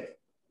guys think?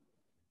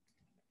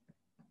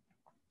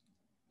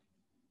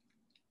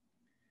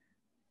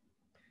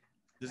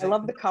 I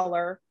love the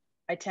color.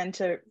 I tend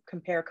to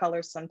compare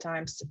colors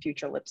sometimes to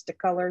future lipstick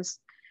colors.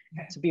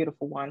 It's a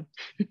beautiful one.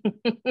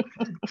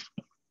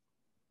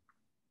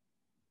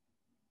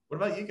 What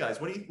about you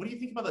guys? What do you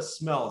think about the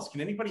smells?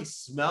 Can anybody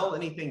smell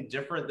anything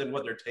different than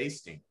what they're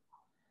tasting?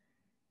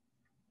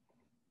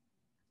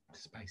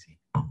 Spicy.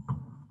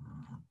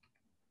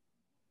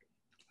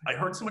 I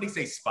heard somebody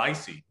say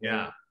spicy.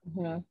 Yeah.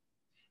 Mm-hmm.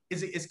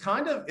 It's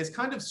kind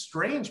of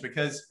strange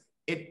because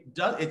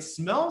it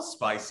smells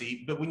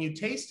spicy, but when you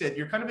taste it,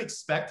 you're kind of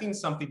expecting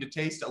something to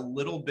taste a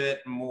little bit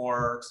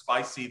more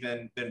spicy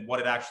than what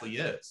it actually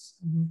is,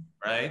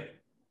 right?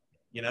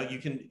 You know,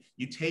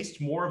 you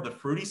taste more of the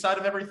fruity side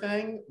of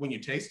everything when you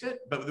taste it,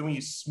 but then when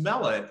you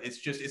smell it,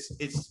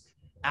 it's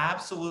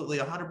absolutely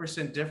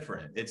 100%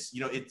 different. It's,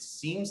 you know, it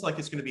seems like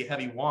it's going to be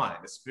heavy wine.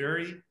 It's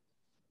very,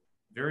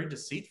 very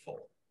deceitful.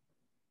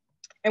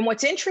 And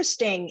what's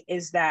interesting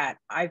is that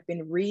I've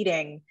been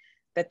reading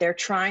that they're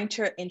trying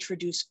to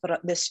introduce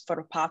this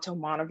Frappato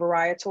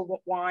monovarietal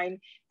wine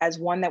as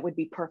one that would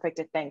be perfect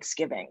at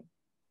Thanksgiving.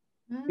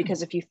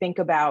 Because if you think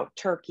about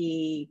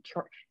turkey,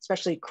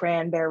 especially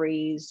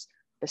cranberries,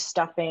 the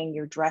stuffing,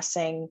 your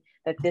dressing,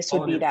 that this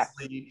would be that.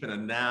 Sleep in a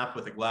nap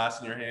with a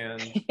glass in your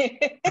hand,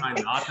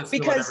 trying not to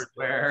spill it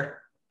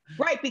everywhere.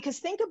 Right, because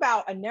think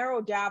about a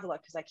Nero d'Avola,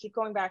 because I keep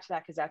going back to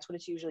that because that's what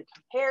it's usually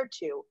compared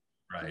to.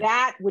 Right.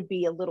 That would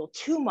be a little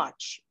too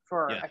much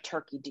for a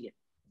turkey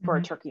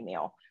a turkey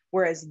meal,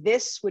 whereas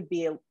this would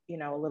be a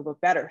little bit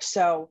better.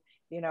 So,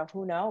 you know,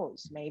 who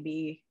knows?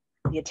 Maybe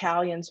the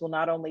Italians will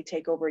not only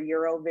take over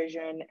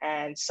Eurovision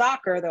and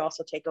soccer, they'll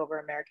also take over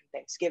American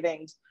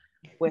Thanksgivings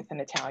with an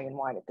Italian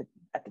wine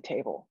at the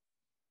table.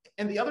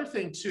 And the other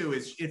thing too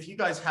is, if you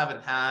guys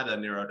haven't had a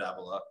Nero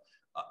d'Avola,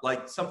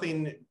 like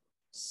something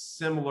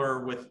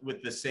similar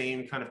with the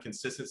same kind of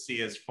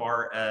consistency as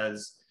far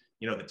as,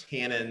 you know, the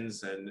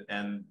tannins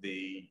and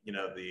the, you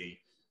know, the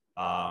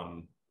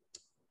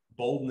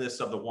boldness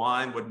of the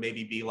wine would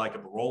maybe be like a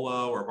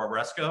Barolo or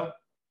Barbaresco.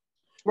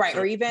 Right,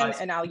 So or even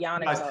an Aglianico.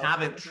 You guys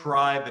haven't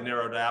tried the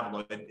Nero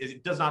d'Avola.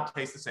 It does not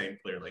taste the same,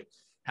 clearly.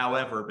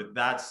 However, but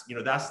that's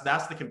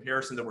the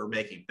comparison that we're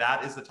making.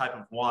 That is the type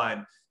of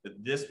wine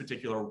that this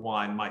particular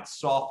wine might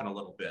soften a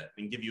little bit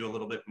and give you a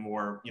little bit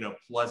more, you know,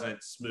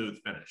 pleasant, smooth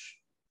finish.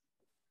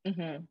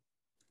 Mm-hmm.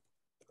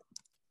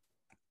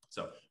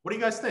 So what do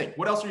you guys think?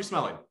 What else are you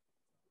smelling?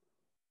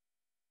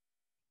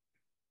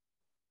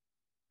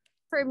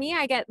 For me,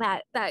 I get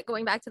that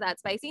going back to that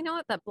spicy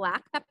note, the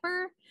black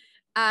pepper.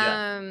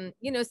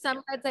 You know,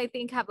 some reds I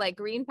think have like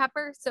green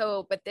pepper.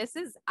 So, but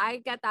I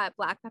get that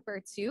black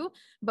pepper too,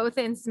 both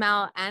in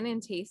smell and in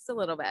taste a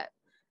little bit.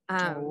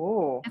 It's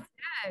good.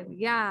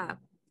 Yeah.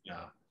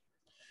 Yeah.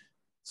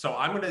 So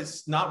I'm going to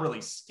not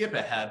really skip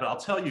ahead, but I'll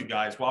tell you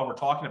guys while we're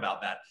talking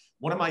about that,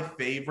 one of my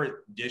favorite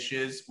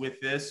dishes with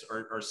this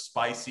are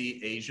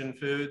spicy Asian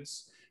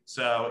foods.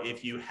 So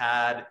if you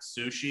had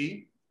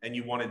sushi and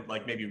you wanted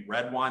like maybe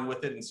red wine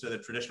with it instead of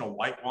the traditional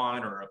white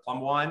wine or a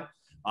plum wine,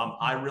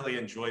 I really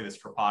enjoy this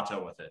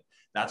Frappato with it.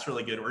 That's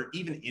really good. Or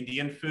even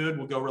Indian food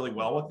will go really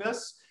well with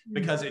this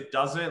because it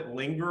doesn't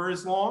linger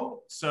as long.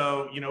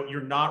 So, you know,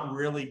 you're not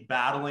really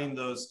battling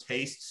those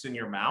tastes in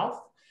your mouth.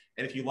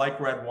 And if you like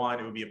red wine,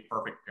 it would be a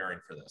perfect pairing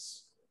for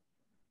this.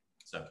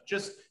 So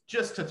just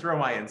to throw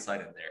my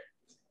insight in there.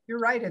 You're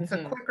right. It's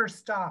a quicker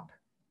stop.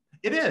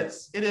 It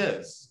is. It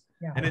is.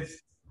 Yeah. And it's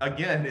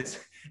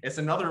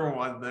another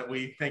one that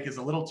we think is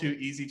a little too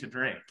easy to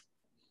drink.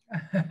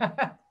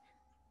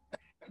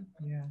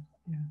 Yeah.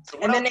 So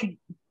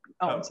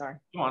Oh, I'm sorry.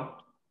 Go on.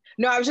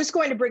 No, I was just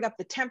going to bring up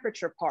the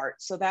temperature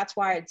part. So that's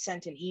why I'd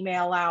sent an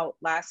email out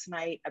last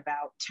night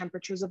about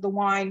temperatures of the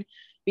wine.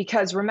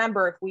 Because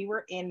remember, if we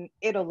were in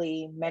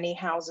Italy, many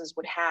houses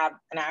would have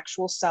an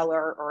actual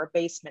cellar or a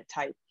basement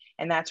type.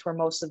 And that's where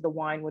most of the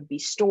wine would be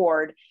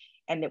stored,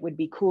 and it would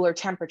be cooler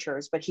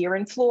temperatures. But here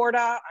in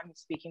Florida, I'm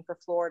speaking for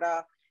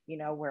Florida, you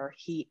know, where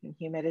heat and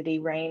humidity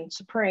reign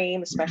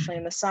supreme, especially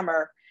in the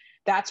summer.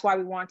 That's why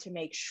we want to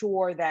make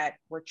sure that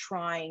we're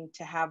trying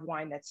to have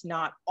wine that's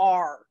not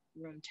our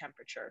room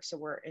temperature. So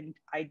we're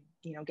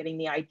getting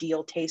the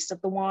ideal taste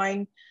of the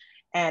wine.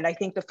 And I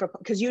think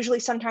because usually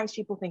sometimes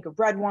people think of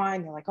red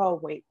wine, they're like, oh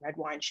wait, red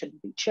wine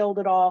shouldn't be chilled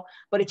at all.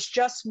 But it's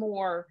just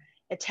more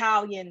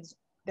Italians,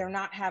 they're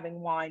not having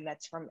wine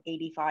that's from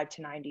 85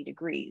 to 90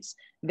 degrees.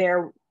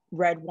 Their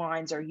red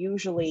wines are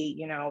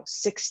usually,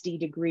 60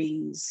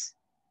 degrees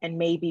and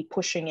maybe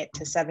pushing it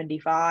to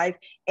 75,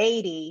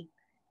 80,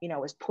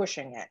 is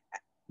pushing it,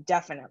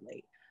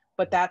 definitely.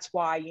 But that's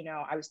why,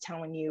 I was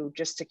telling you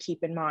just to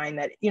keep in mind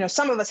that,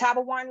 some of us have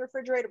a wine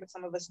refrigerator, but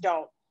some of us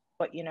don't.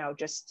 But,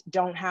 just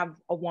don't have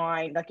a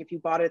wine, like if you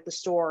bought it at the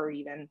store, or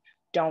even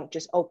don't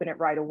just open it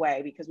right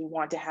away, because we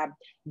want to have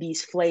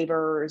these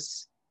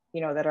flavors,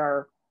 that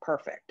are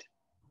perfect.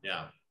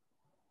 Yeah.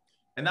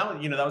 And that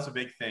was a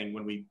big thing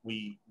when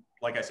we,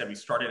 like I said, we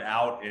started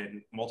out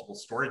in multiple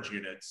storage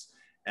units,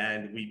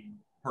 and we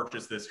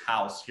purchased this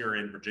house here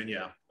in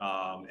Virginia,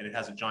 and it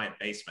has a giant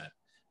basement.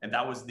 And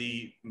that was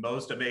the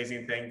most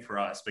amazing thing for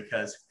us,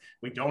 because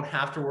we don't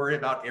have to worry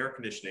about air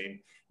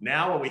conditioning.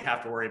 Now what we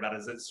have to worry about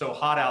is it's so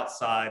hot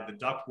outside, the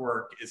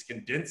ductwork is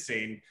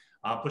condensing,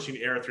 pushing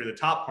air through the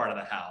top part of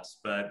the house.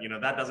 But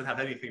that doesn't have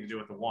anything to do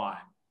with the wine.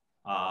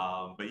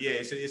 But yeah,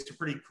 it's a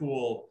pretty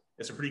cool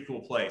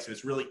place.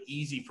 It's really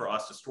easy for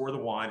us to store the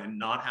wine and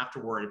not have to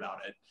worry about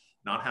it,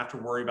 not have to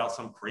worry about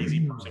some crazy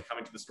person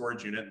coming to the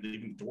storage unit and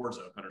leaving the doors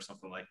open or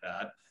something like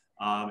that.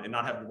 And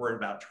not have to worry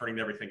about turning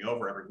everything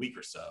over every week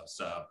or so.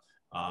 So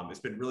it's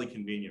been really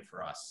convenient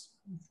for us.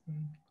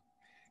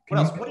 What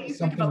else? What do you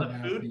think about the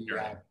food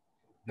here?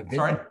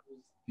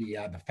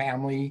 The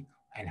family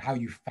and how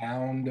you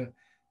found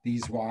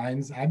these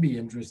wines? I'd be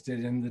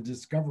interested in the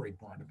discovery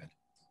part of it.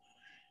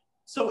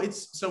 So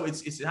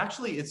it's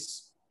actually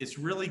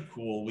really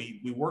cool.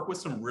 We work with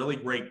some really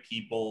great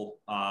people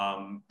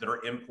that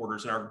are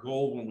importers, and our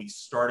goal when we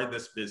started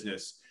this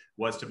business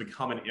was to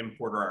become an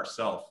importer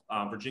ourselves.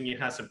 Virginia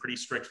has some pretty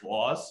strict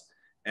laws,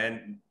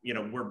 and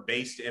we're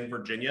based in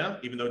Virginia,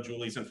 even though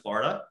Julie's in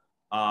Florida.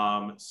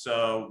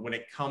 So when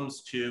it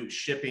comes to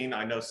shipping,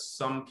 I know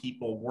some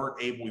people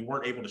we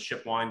weren't able to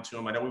ship wine to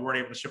them. I know we weren't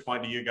able to ship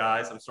wine to you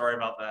guys. I'm sorry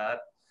about that.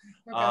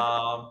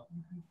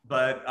 Okay.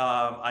 But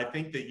I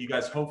think that you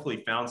guys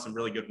hopefully found some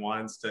really good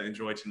wines to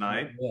enjoy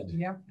tonight.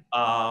 Yeah.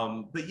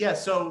 But yeah,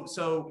 so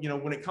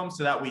when it comes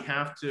to that, we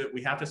have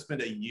to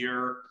spend a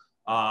year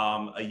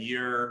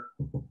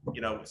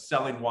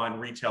selling wine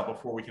retail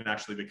before we can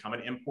actually become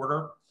an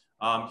importer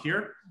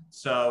here.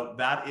 So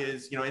that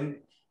is,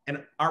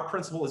 and our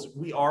principle is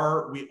we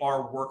are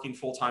working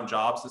full-time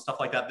jobs and stuff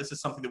like that. This is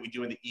something that we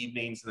do in the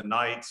evenings and the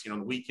nights, the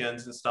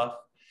weekends and stuff.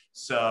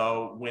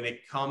 So when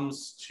it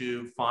comes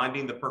to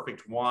finding the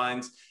perfect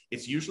wines,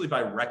 it's usually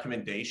by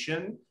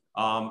recommendation.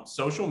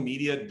 Social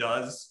media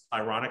does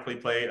ironically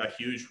play a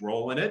huge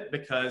role in it,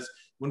 because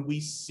when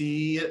we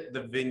see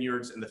the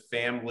vineyards and the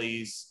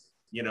families,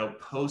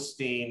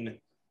 posting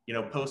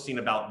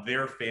about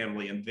their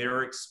family and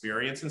their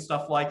experience and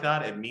stuff like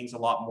that, it means a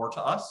lot more to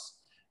us.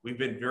 We've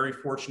been very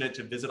fortunate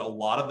to visit a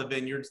lot of the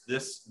vineyards.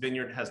 This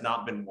vineyard has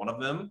not been one of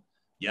them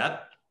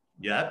yet.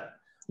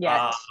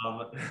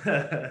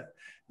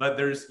 But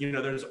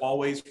there's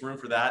always room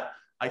for that.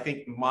 I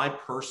think my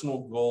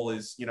personal goal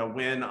is,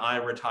 when I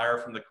retire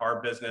from the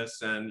car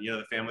business and,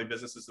 the family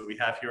businesses that we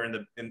have here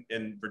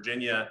in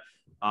Virginia,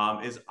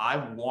 is I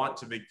want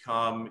to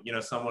become,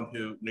 someone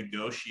who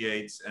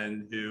negotiates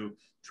and who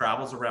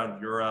travels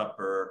around Europe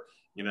or,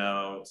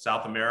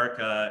 South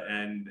America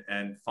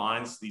and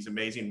finds these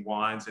amazing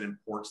wines and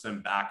imports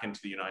them back into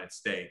the United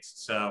States.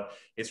 So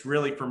it's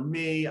really, for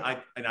me,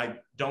 I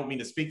don't mean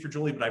to speak for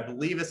Julie, but I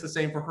believe it's the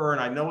same for her. And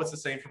I know it's the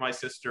same for my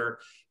sister.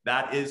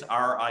 That is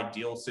our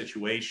ideal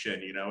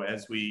situation,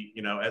 as we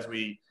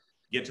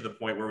get to the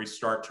point where we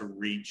start to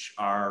reach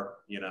our,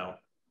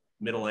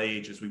 middle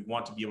age, as we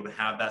want to be able to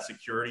have that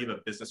security of a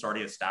business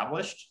already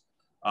established,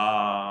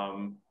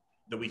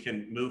 that we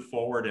can move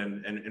forward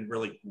and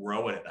really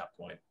grow it at that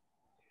point.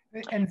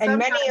 And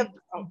many of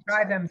them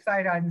try them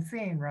sight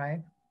unseen,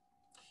 right?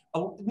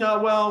 Oh no,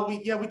 well,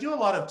 we do a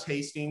lot of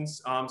tastings.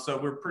 So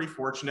we're pretty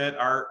fortunate.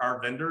 Our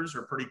vendors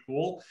are pretty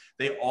cool.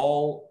 They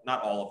all,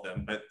 not all of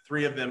them, but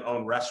 3 of them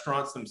own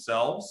restaurants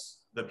themselves,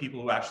 the people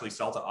who actually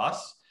sell to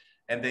us,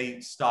 and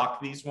they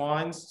stock these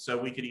wines. So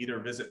we could either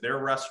visit their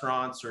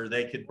restaurants or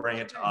they could bring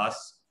it to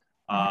us.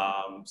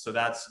 So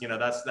that's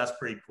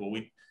pretty cool.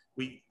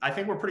 I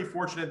think we're pretty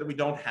fortunate that we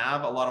don't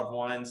have a lot of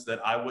wines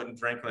that I wouldn't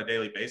drink on a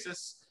daily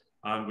basis.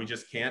 We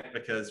just can't,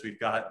 because we've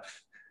got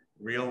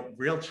real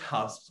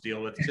jobs to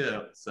deal with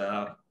too.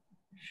 So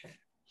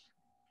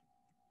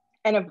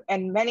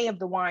And many of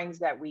the wines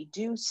that we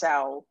do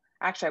sell,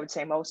 actually, I would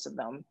say most of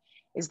them,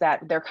 is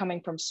that they're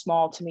coming from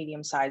small to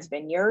medium-sized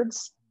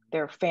vineyards.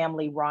 They're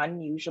family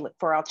run, usually.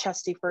 For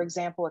Alcesti, for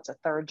example, it's a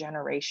third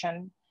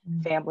generation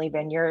family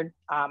vineyard.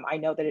 I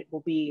know that it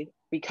will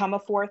become a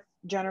fourth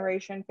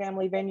generation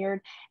family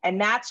vineyard. And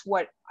that's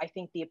what I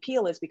think the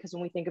appeal is, because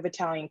when we think of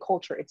Italian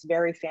culture, it's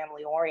very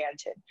family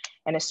oriented.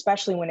 And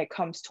especially when it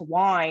comes to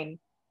wine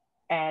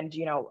and,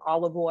 you know,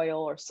 olive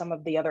oil or some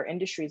of the other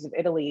industries of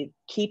Italy,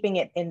 keeping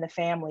it in the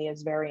family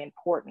is very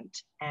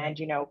important. And,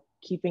 you know,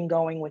 keeping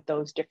going with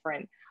those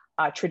different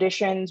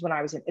traditions. When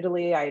I was in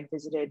Italy, I had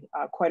visited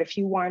quite a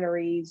few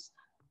wineries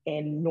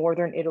in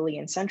Northern Italy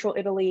and Central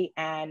Italy,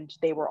 and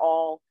they were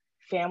all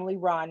family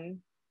run,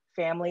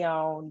 family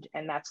owned,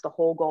 and that's the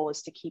whole goal,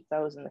 is to keep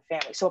those in the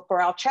family. So for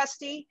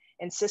Alcesti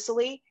in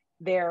Sicily,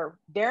 their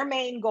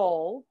main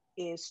goal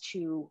is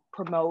to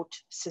promote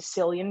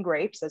Sicilian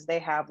grapes, as they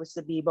have with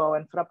Zabibo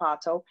and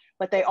Frappato,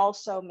 but they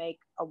also make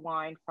a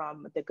wine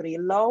from the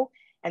Grillo,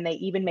 and they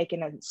even make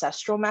an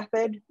ancestral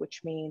method,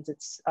 which means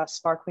it's a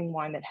sparkling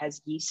wine that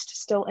has yeast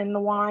still in the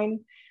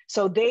wine.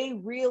 So they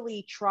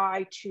really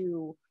try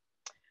to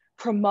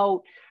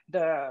promote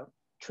the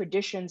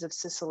traditions of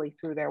Sicily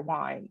through their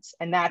wines.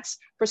 And that's,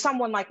 for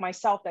someone like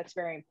myself, that's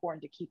very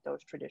important to keep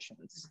those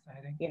traditions.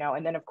 Exciting. You know,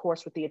 and then of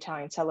course with the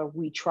Italian Cellar,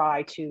 we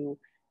try to,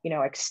 you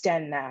know,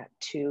 extend that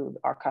to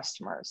our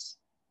customers.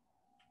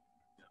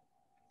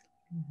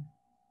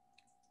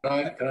 Can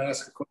I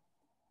ask a question?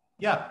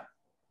 Yeah.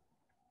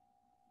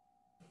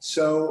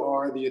 So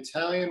are the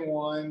Italian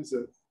wines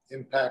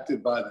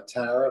impacted by the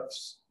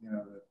tariffs, you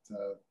know,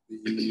 that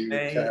the EU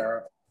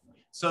tariff?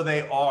 So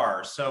they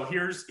are. So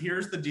here's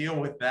the deal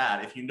with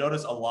that. If you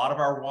notice, a lot of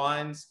our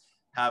wines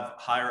have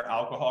higher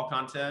alcohol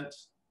content.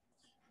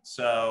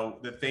 So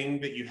the thing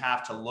that you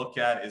have to look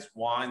at is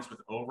wines with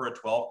over a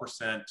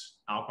 12%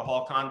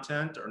 alcohol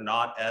content are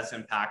not as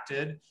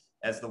impacted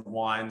as the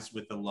wines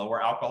with the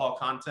lower alcohol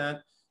content.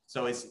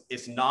 So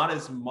it's not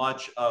as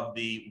much of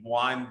the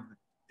wine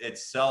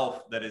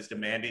itself that is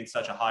demanding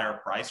such a higher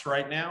price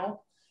right now.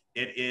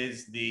 It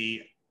is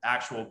the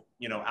actual,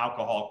 you know,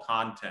 alcohol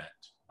content.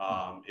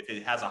 If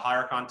it has a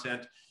higher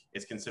content,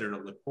 it's considered a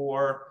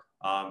liqueur.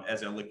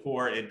 As a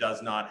liqueur, it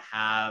does not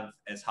have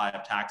as high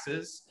of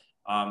taxes.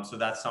 So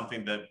that's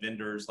something that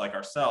vendors like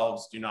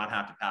ourselves do not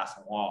have to pass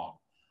along.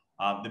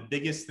 The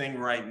biggest thing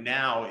right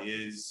now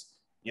is,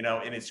 you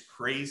know, and it's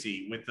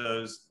crazy with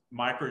those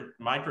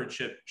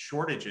microchip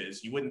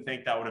shortages, you wouldn't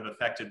think that would have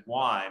affected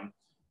wine.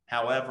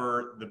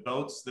 However, the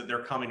boats that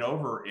they're coming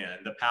over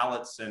in, the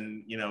pallets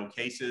and, you know,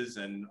 cases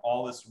and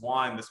all this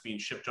wine that's being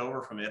shipped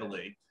over from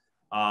Italy,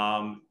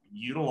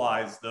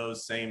 utilize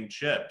those same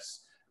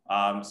chips.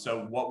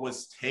 So what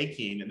was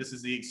taking, and this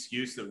is the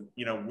excuse that,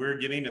 you know, we're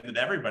getting and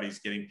that everybody's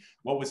getting,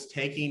 what was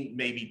taking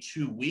maybe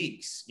 2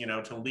 weeks, you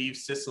know, to leave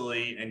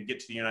Sicily and get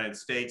to the United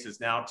States is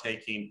now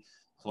taking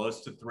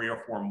close to 3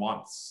 or 4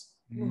 months.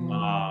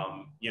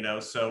 You know,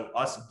 so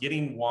us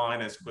getting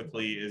wine as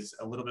quickly is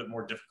a little bit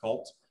more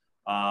difficult.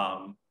 You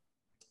know,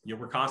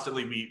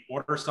 we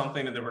order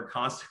something and then we're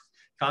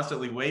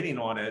constantly waiting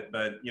on it.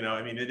 But, you know,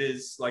 I mean, it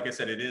is, like I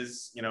said, it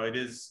is, you know, it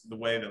is the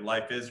way that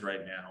life is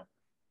right now.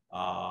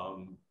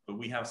 But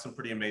we have some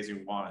pretty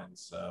amazing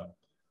wines. So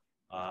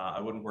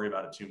I wouldn't worry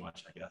about it too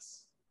much, I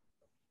guess.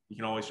 You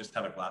can always just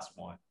have a glass of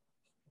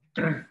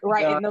wine.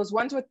 Right. And those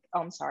ones with,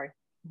 oh, I'm sorry.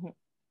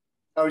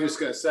 I was just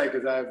going to say,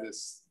 because I have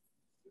this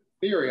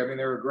theory. I mean,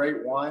 there are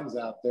great wines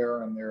out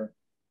there, and they're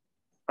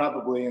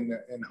probably in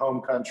home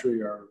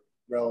country are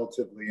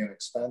relatively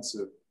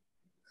inexpensive,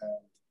 and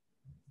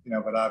you know,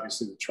 but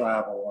obviously the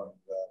travel and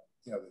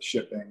you know, the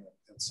shipping,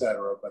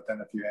 etc. But then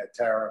if you add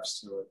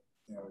tariffs to it,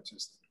 you know, it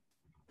just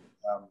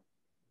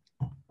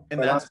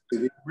and that's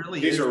really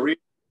these are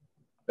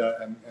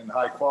and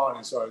high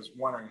quality. So I was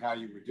wondering how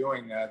you were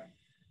doing that,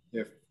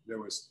 if there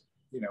was,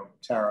 you know,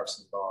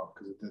 tariffs involved,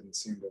 because it didn't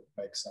seem to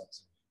make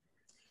sense.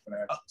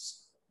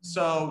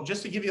 So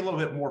just to give you a little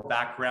bit more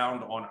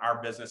background on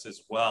our business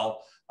as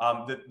well,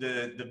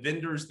 the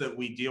vendors that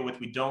we deal with,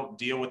 we don't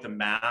deal with the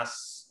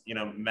mass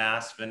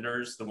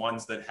vendors, the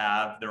ones that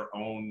have their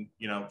own,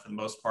 you know, for the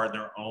most part,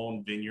 their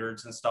own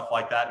vineyards and stuff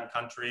like that in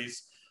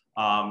countries.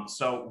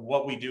 So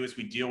what we do is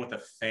we deal with the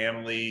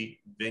family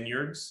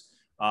vineyards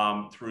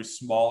through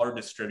smaller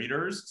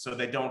distributors. So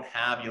they don't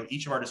have, you know,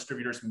 each of our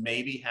distributors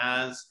maybe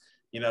has,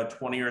 you know,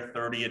 20 or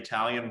 30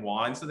 Italian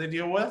wines that they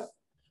deal with.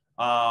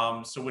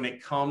 So when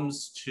it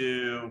comes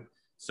to,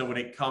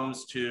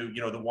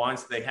 you know, the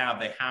wines that they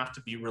have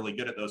to be really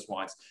good at those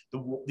wines.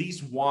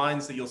 These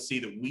wines that you'll see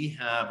that we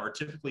have are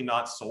typically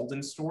not sold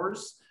in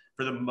stores.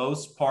 For the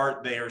most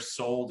part, they are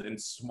sold in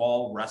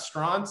small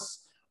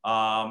restaurants.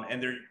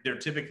 And they're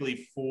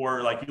typically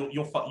for, like,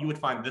 you would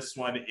find this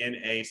one in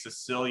a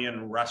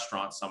Sicilian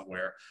restaurant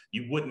somewhere.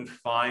 You wouldn't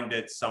find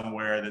it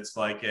somewhere that's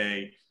like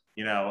a,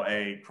 you know,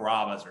 a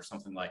Carrabba's or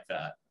something like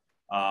that.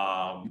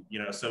 You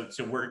know, so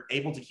we're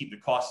able to keep the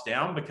costs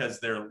down because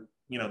they're,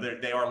 you know,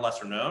 they are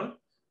lesser known,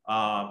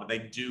 but they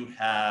do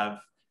have,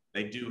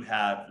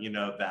 you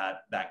know,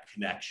 that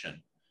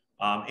connection.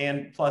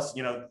 And plus,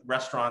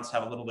 restaurants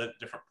have a little bit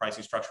different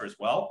pricing structure as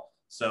well.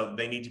 So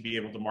they need to be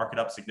able to mark it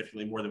up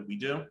significantly more than we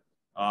do,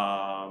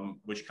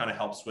 which kind of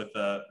helps with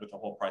the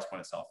whole price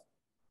point itself.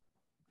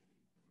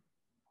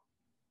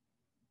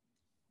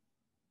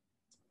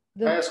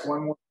 Can I ask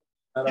one more?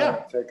 I don't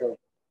want to take a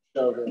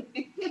show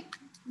here.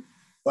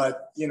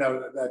 But,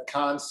 that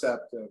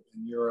concept of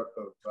in Europe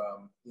of,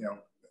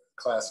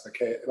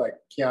 classification, like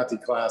Chianti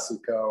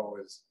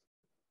Classico is,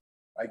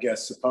 I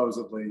guess,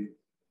 supposedly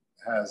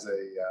has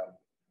a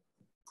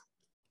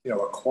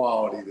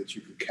quality that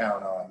you could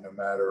count on no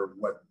matter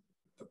what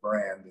the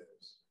brand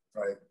is,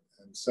 right?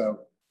 And so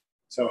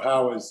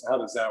how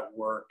does that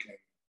work?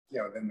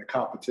 And, then the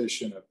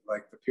competition of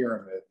like the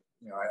pyramid,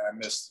 I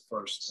missed the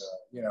first,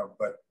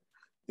 but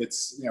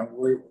it's,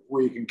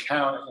 where you can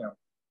count,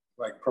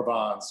 like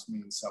Provence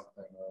means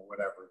something or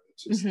whatever.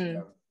 It's just,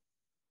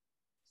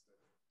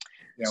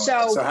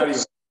 so how do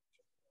you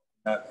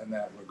in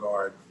that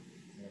regard?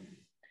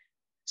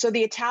 So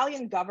the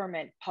Italian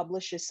government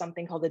publishes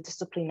something called the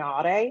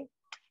Disciplinare,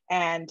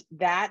 and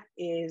that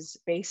is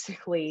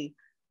basically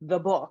the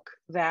book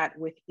that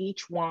with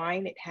each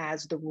wine, it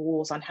has the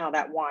rules on how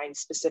that wine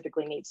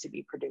specifically needs to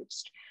be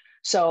produced.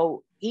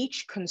 So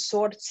each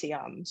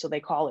consortium, so they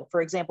call it,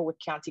 for example, with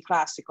Chianti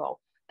Classico,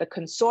 the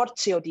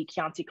Consorzio di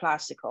Chianti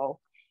Classico,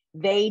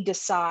 they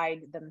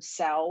decide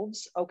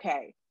themselves,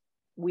 okay,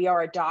 we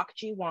are a DOC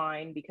G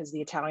wine because the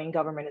Italian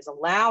government is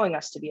allowing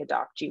us to be a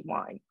DOC G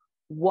wine.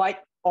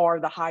 What are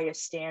the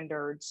highest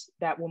standards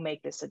that will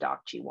make this a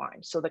DOC G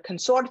wine? So the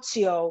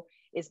Consorzio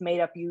is made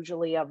up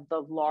usually of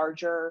the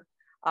larger,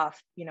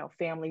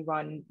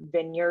 family-run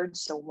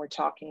vineyards. So we're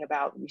talking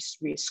about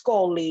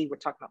Riescoli, we're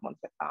talking about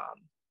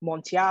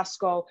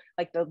Montiasco,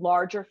 like the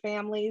larger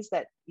families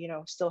that,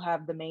 still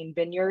have the main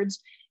vineyards.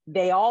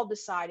 They all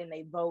decide and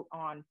they vote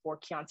on for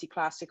Chianti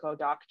Classico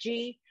DOC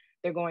G.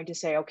 They're going to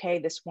say, okay,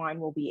 this wine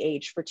will be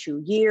aged for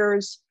 2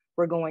 years.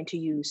 We're going to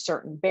use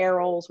certain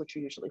barrels, which are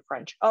usually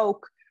French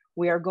oak.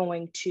 We are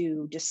going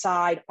to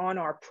decide on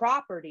our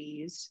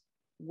properties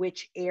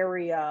which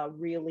area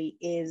really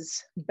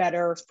is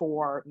better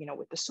for,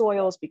 with the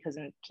soils, because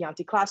in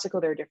Chianti Classico,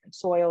 there are different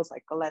soils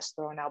like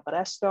Galestro and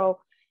Albarestro,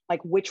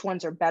 like which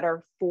ones are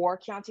better for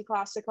Chianti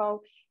Classico.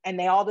 And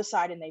they all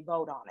decide and they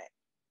vote on it.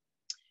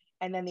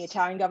 And then the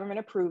Italian government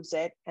approves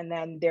it. And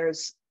then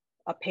there's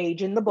a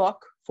page in the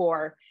book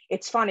for,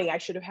 it's funny, I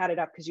should have had it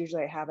up because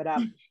usually I have it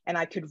up, and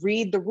I could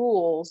read the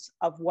rules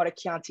of what a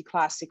Chianti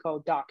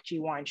Classico DOC G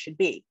wine should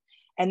be.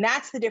 And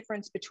that's the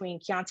difference between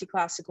Chianti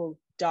Classico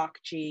DOC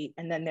G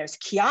and then there's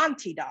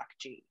Chianti DOC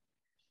G.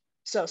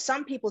 So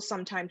some people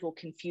sometimes will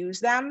confuse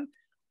them,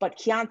 but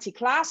Chianti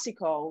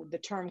Classico, the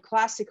term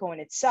Classico in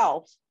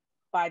itself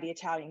by the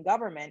Italian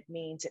government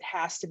means it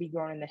has to be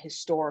grown in the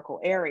historical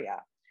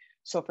area.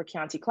 So for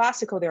Chianti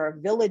Classico, there are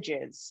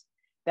villages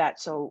that,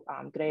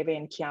 Greve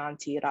and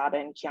Chianti, Rada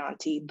and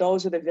Chianti,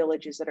 those are the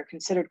villages that are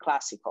considered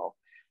Classico.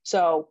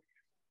 So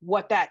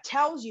what that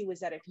tells you is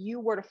that if you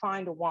were to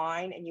find a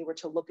wine and you were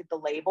to look at the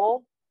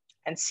label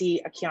and see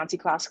a Chianti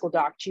Classico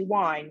DOC G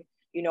wine,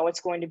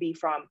 it's going to be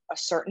from a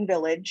certain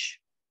village.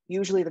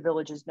 Usually the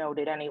village is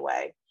noted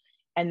anyway.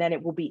 And then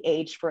it will be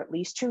aged for at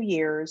least 2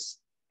 years.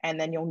 And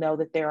then you'll know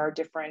that there are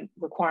different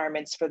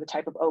requirements for the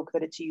type of oak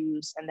that it's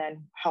used and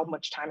then how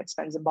much time it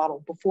spends in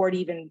bottle before it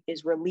even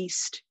is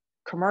released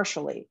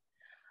commercially.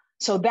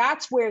 So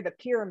that's where the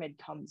pyramid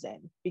comes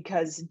in,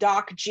 because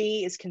DOC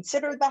G is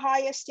considered the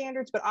highest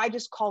standards, but I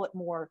just call it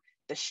more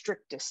the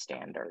strictest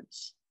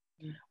standards.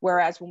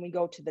 Whereas when we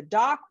go to the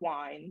DOC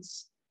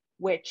wines,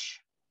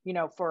 which,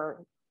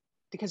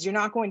 because you're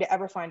not going to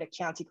ever find a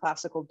Chianti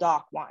Classical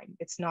DOC wine.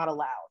 It's not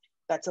allowed.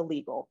 That's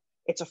illegal.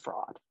 It's a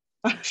fraud.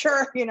 I'm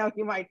sure,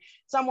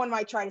 someone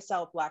might try to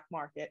sell it black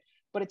market,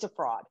 but it's a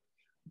fraud.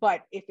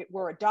 But if it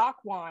were a DOC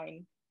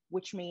wine,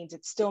 which means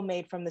it's still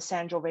made from the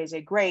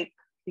Sangiovese grape,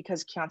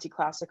 because Chianti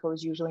Classico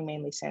is usually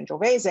mainly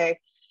Sangiovese,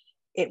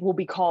 it will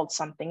be called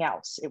something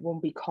else. It will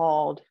be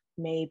called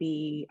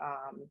maybe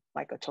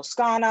like a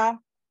Toscana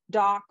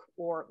DOC,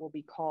 or it will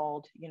be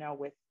called,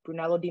 with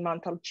Brunello di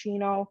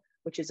Montalcino,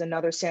 which is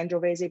another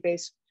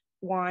Sangiovese-based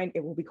wine,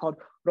 it will be called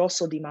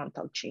Rosso di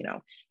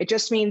Montalcino. It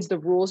just means the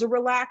rules are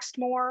relaxed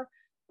more,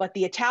 but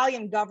the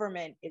Italian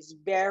government is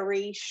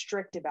very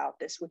strict about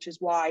this, which is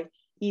why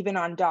even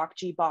on DOC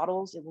G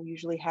bottles, it will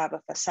usually have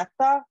a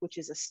facetta, which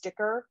is a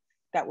sticker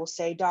that will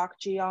say DOC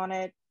G on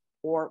it,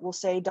 or it will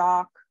say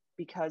DOC,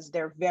 because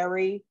they're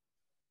very,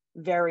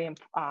 very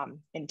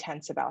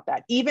intense about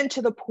that, even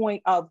to the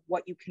point of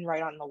what you can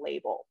write on the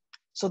label.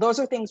 So those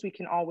are things we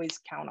can always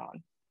count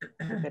on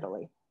with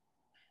Italy.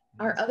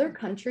 Are other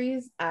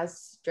countries as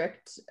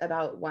strict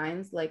about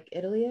wines like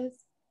Italy is?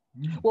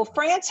 Well,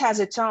 France has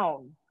its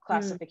own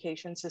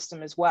classification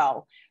system as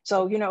well.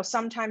 So,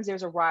 sometimes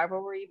there's a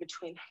rivalry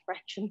between the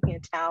French and the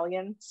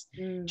Italians.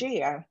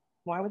 Gee,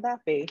 why would that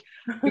be?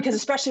 Because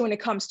especially when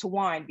it comes to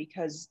wine,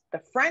 because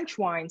the French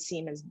wine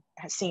seen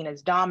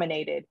as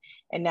dominated.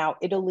 And now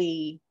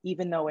Italy,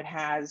 even though it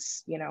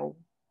has,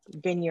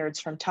 vineyards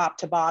from top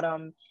to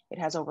bottom, it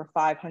has over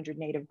 500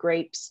 native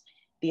grapes.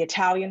 the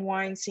Italian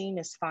wine scene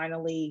is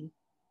finally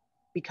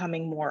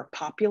becoming more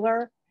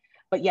popular.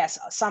 But yes,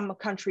 some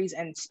countries,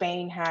 and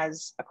Spain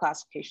has a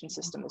classification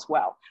system as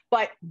well.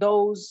 But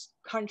those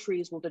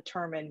countries will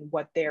determine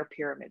what their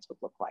pyramids would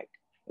look like.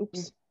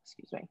 Oops,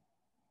 excuse me.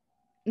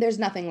 There's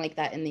nothing like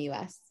that in the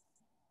US,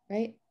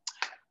 right?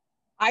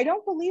 I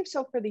don't believe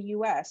so for the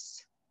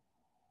US.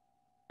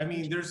 I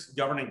mean, there's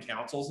governing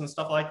councils and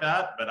stuff like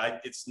that, but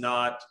it's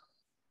not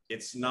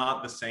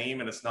the same,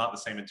 and it's not the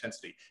same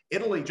intensity.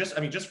 Italy,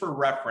 just for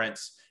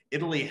reference,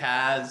 Italy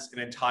has an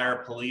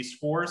entire police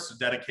force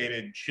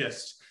dedicated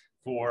just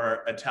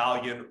for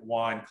Italian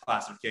wine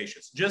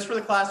classifications, just for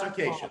the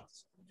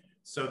classifications.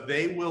 So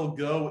they will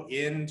go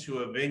into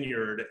a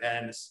vineyard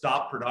and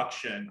stop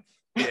production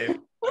if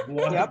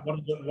one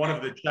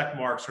of the check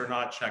marks are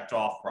not checked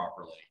off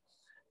properly.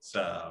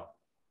 So.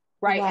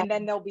 Right, and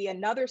then there'll be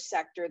another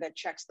sector that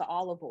checks the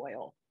olive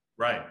oil.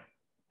 Right.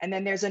 And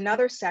then there's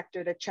another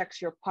sector that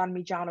checks your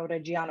Parmigiano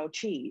Reggiano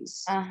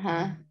cheese.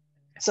 Uh-huh.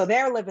 So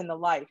they're living the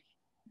life,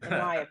 in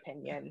my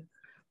opinion.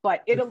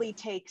 But Italy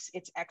takes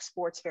its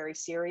exports very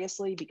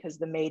seriously because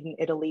the Made in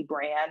Italy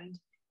brand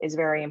is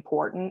very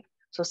important.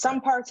 So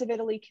some parts of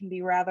Italy can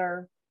be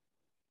rather,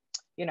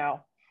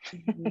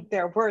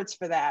 there are words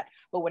for that.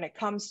 But when it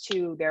comes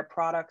to their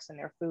products and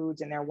their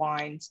foods and their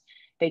wines,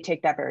 they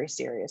take that very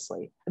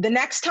seriously. The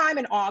next time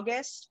in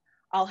August,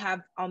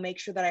 I'll make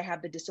sure that I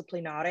have the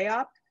Disciplinare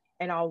up,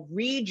 and I'll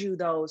read you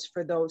those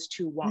for those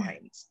two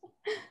wines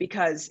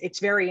because it's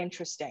very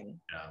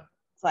interesting. Yeah.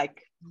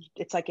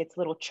 It's like its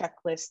little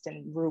checklist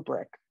and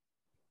rubric.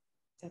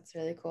 That's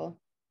really cool.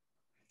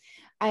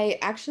 I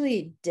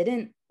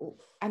didn't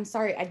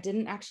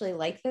actually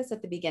like this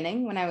at the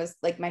beginning when I was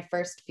like my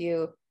first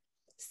few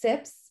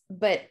sips,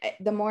 but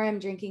the more I'm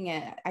drinking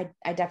it,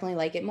 I definitely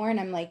like it more.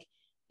 And I'm like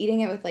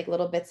eating it with like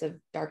little bits of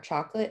dark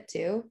chocolate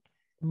too.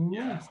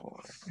 Yeah.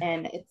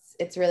 And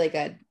it's really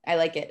good. I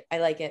like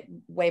it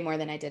way more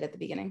than I did at the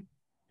beginning.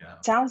 Yeah.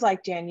 Sounds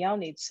like Danielle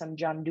needs some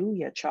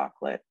Gianduja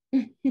chocolate.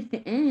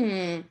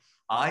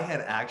 I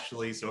had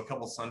actually, so a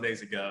couple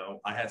Sundays ago,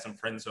 I had some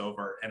friends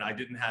over and I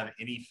didn't have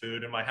any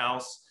food in my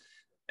house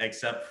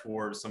except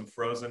for some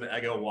frozen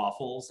Eggo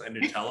waffles and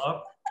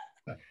Nutella.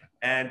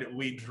 And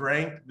we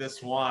drank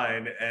this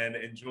wine and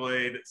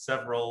enjoyed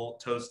several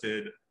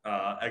toasted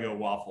Eggo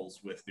waffles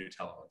with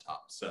Nutella on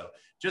top. So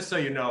just so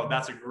you know,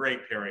 that's a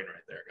great pairing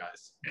right there,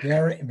 guys.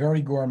 Very,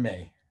 very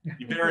gourmet.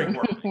 Very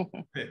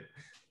gourmet.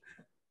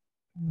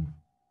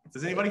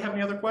 Does anybody have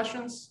any other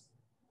questions?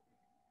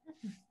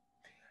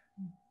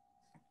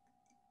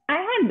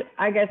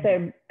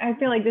 I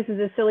feel like this is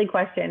a silly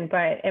question,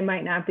 but it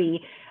might not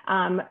be.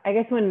 I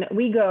guess when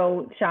we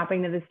go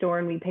shopping to the store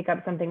and we pick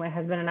up something, my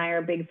husband and I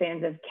are big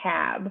fans of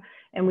Cab,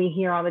 and we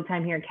hear all the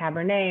time here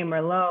Cabernet,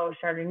 Merlot,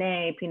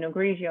 Chardonnay, Pinot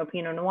Grigio,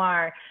 Pinot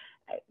Noir.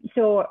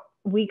 So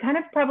we kind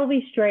of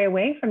probably stray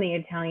away from the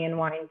Italian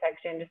wine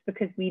section just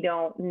because we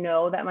don't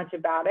know that much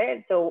about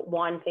it. So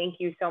one, thank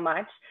you so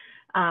much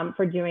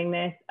for doing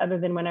this, other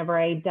than whenever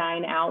I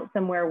dine out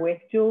somewhere with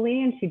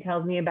Julie and she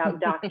tells me about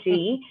Doc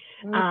G.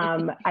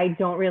 I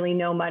don't really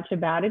know much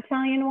about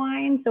Italian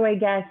wine. So I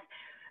guess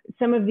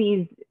some of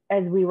these,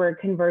 as we were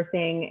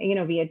conversing,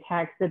 via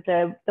text,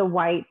 that the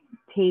white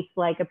tastes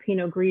like a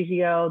Pinot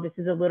Grigio. This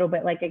is a little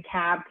bit like a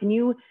Cab. Can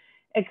you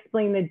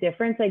explain the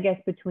difference, I guess,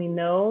 between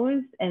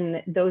those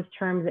and those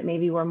terms that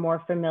maybe we're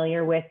more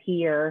familiar with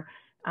here,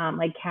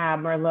 like Cab,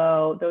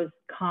 Merlot, those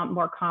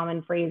more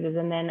common phrases,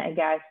 and then I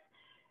guess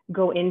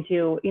go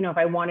into, if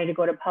I wanted to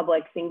go to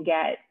Publix and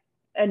get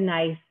a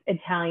nice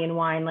Italian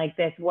wine like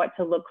this, what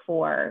to look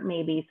for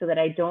maybe, so that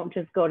I don't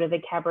just go to the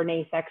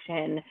Cabernet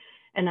section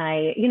and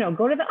I,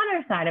 go to the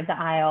other side of the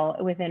aisle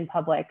within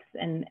Publix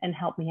and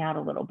help me out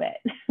a little bit.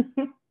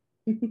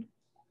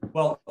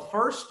 Well,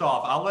 first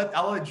off,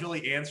 I'll let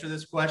Julie answer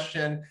this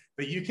question,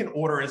 but you can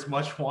order as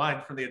much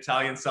wine from the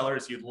Italian Cellar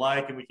as you'd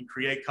like, and we can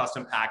create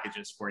custom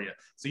packages for you.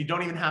 So you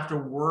don't even have to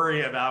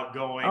worry about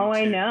going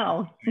I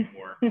know.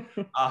 anymore.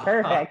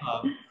 Perfect.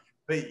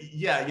 But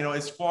yeah,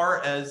 as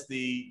far as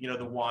the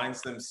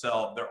wines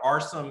themselves, there are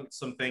some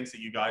things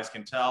that you guys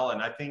can tell.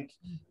 And I think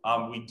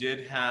we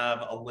did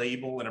have a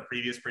label in a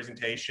previous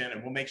presentation,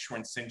 and we'll make sure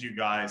and send you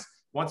guys,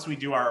 once we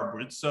do our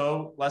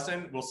Abruzzo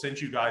lesson, we'll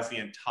send you guys the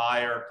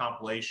entire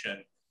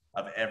compilation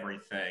of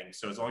everything.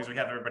 So as long as we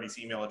have everybody's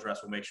email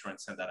address, we'll make sure and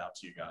send that out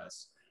to you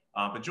guys.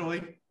 But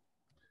Julie,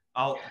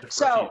 I'll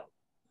defer to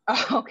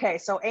you. Okay,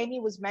 so Amy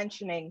was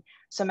mentioning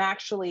some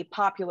actually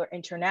popular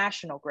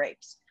international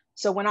grapes.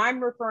 So when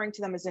I'm referring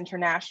to them as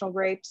international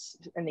grapes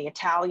in the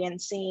Italian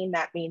scene,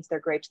 that means they're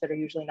grapes that are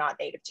usually not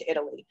native to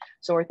Italy.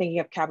 So we're thinking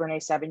of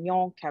Cabernet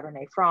Sauvignon,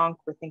 Cabernet Franc.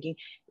 We're thinking,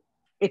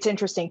 it's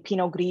interesting,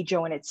 Pinot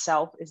Grigio in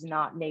itself is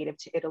not native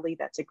to Italy.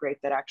 That's a grape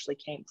that actually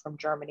came from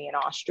Germany and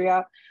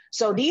Austria.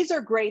 So these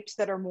are grapes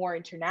that are more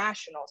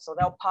international. So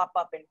they'll pop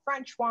up in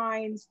French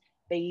wines.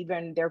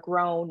 They're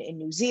grown in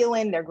New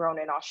Zealand, they're grown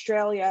in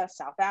Australia,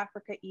 South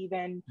Africa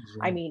even.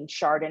 I mean,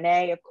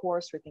 Chardonnay, of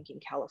course, we're thinking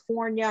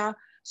California.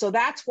 So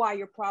that's why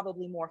you're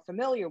probably more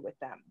familiar with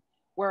them.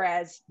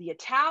 Whereas the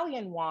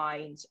Italian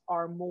wines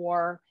are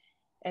more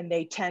and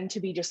they tend to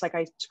be, just like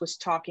I was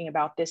talking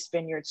about this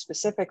vineyard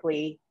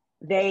specifically,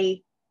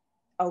 they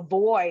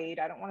avoid,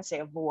 I don't want to say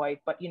avoid,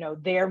 but, you know,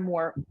 they're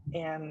more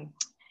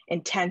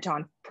intent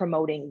on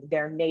promoting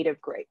their native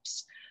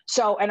grapes.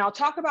 So, and I'll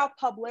talk about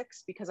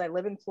Publix because I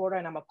live in Florida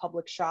and I'm a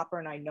Publix shopper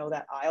and I know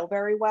that aisle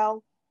very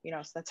well. You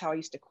know, so that's how I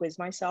used to quiz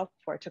myself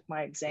before I took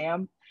my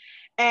exam.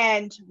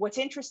 And what's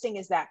interesting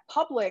is that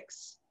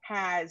Publix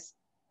has,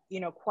 you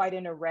know, quite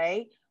an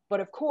array, but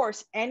of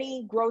course,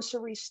 any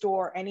grocery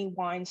store, any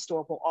wine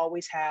store will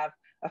always have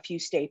a few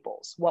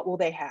staples. What will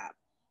they have?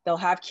 They'll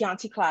have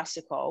Chianti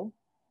Classico,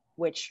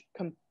 which,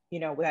 you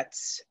know,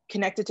 that's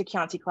connected to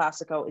Chianti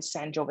Classico is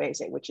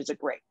Sangiovese, which is a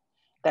grape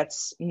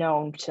that's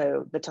known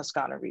to the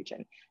Toscana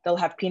region. They'll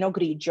have Pinot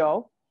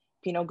Grigio.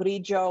 Pinot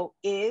Grigio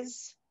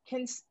is,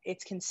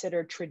 it's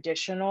considered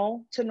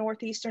traditional to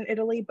Northeastern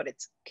Italy, but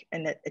it's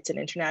an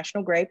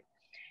international grape.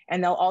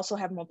 And they'll also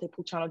have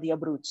Montepulciano di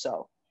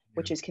Abruzzo,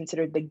 which is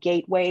considered the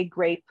gateway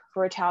grape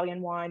for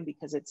Italian wine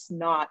because it's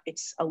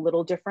a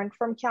little different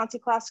from Chianti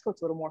Classico.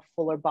 It's a little more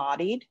fuller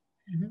bodied,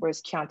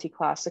 whereas Chianti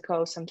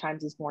Classico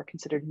sometimes is more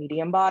considered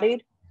medium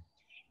bodied.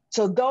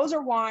 So those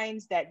are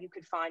wines that you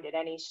could find at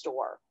any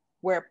store.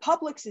 Where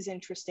Publix is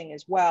interesting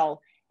as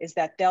well is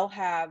that they'll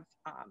have,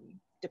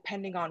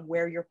 depending on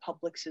where your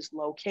Publix is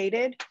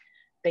located,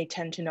 they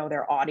tend to know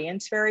their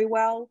audience very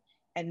well.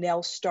 And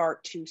they'll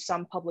start to,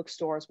 some Publix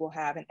stores will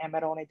have an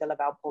Amarone della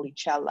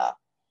Valpolicella,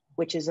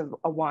 which is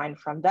a wine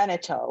from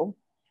Veneto.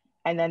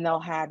 And then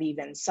they'll have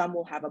some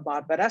will have a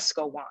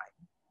Barbaresco wine.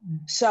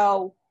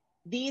 So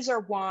these are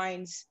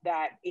wines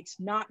that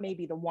it's not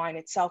maybe the wine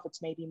itself,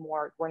 it's maybe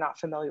more, we're not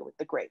familiar with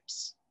the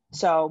grapes.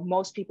 So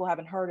most people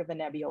haven't heard of a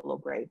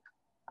Nebbiolo grape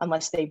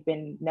unless they've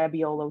been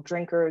Nebbiolo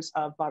drinkers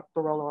of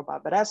Barolo or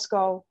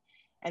Barbaresco.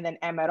 And then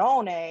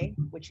Amarone,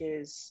 which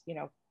is, you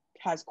know,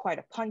 has quite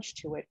a punch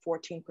to it,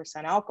 14%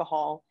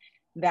 alcohol.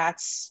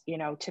 That's, you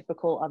know,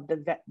 typical of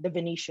the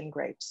Venetian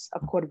grapes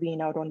of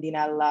Corvino,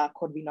 Rondinella,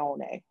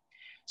 Corvinone.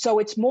 So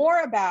it's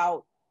more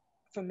about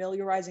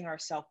familiarizing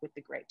ourselves with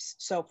the grapes.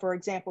 So for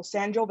example,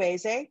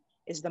 Sangiovese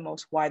is the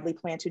most widely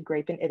planted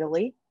grape in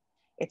Italy.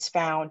 It's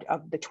found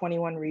of the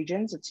 21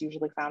 regions. It's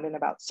usually found in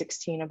about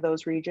 16 of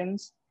those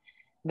regions.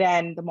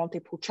 Then the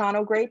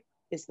Montepulciano grape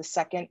is the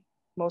second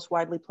most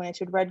widely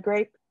planted red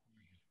grape.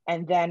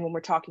 And then when we're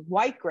talking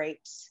white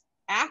grapes,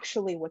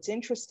 actually what's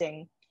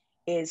interesting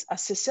is a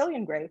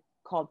Sicilian grape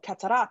called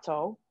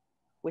Catarratto,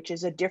 which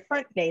is a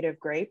different native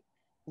grape.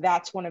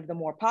 That's one of the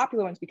more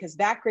popular ones because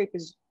that grape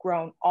is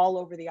grown all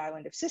over the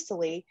island of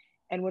Sicily.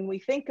 And when we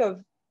think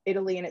of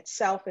Italy in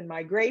itself and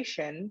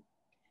migration,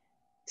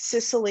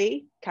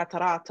 Sicily,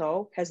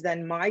 Catarratto, has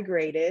then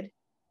migrated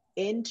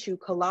into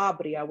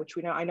Calabria, which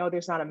we know, I know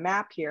there's not a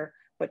map here,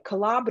 but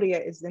Calabria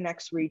is the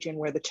next region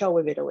where the toe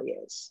of Italy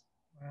is.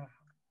 Wow.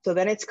 So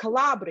then it's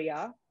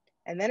Calabria,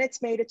 and then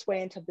it's made its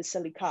way into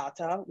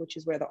Basilicata, which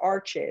is where the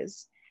arch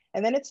is.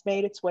 And then it's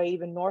made its way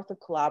even north of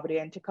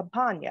Calabria into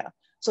Campania.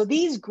 So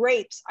these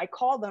grapes, I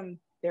call them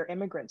their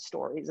immigrant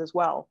stories as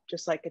well,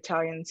 just like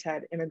Italians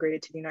had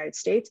immigrated to the United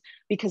States,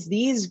 because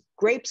these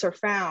grapes are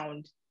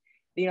found,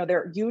 you know,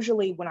 they're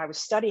usually, when I was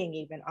studying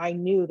even, I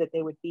knew that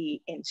they would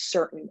be in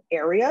certain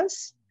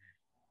areas.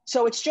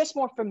 So it's just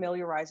more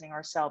familiarizing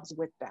ourselves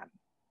with them.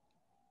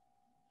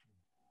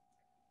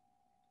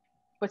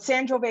 But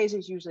Sangiovese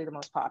is usually the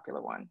most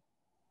popular one.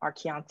 Our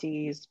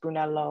Chiantis,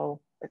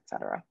 Brunello,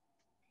 etc.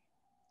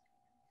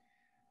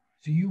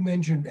 So you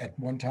mentioned at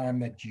one time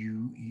that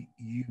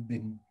you've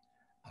been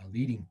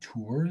leading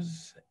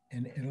tours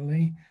in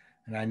Italy,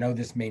 and I know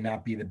this may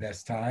not be the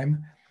best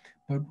time,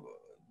 but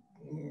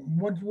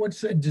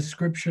what's a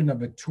description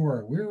of a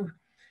tour? We're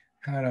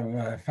kind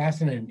of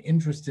fascinated and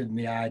interested in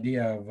the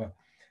idea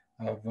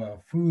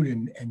of food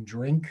and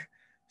drink.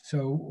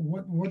 So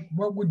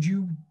what would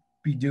you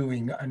be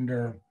doing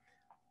under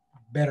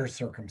better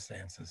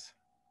circumstances?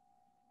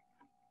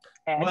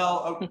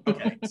 Well,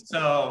 okay,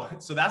 so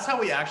that's how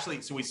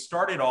we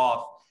started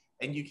off,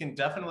 and you can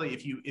definitely,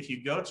 if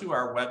you go to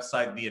our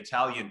website, the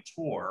Italian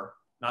Tour,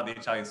 not the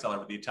Italian Cellar,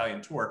 but the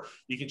Italian Tour,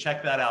 you can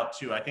check that out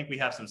too. I think we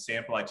have some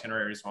sample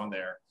itineraries on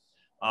there.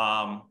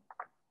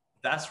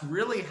 That's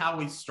really how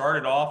we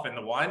started off in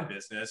the wine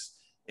business.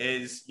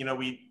 Is, you know,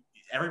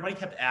 everybody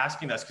kept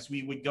asking us, because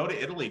we would go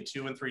to Italy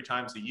 2 and 3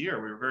 times a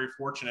year. We were very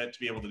fortunate to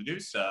be able to do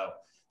so.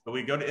 But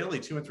we go to Italy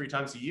 2 and 3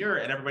 times a year,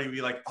 and everybody would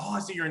be like, "Oh,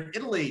 so you're in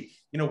Italy?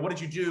 You know, what did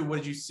you do? What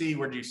did you see?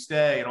 Where did you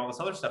stay?" And all this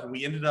other stuff. And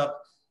we ended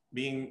up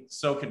being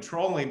so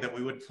controlling that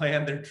we would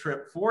plan their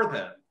trip for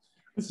them.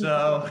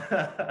 So,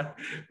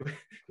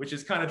 which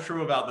is kind of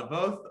true about the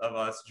both of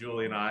us,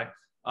 Julie and I.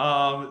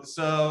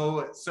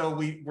 So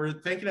we were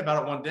thinking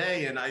about it one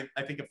day, and I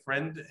think a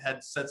friend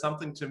had said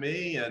something to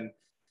me, and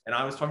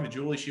I was talking to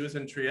Julie. She was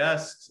in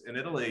Trieste in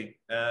Italy,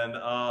 and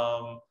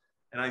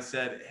I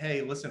said,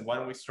 "Hey, listen, why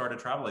don't we start a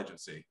travel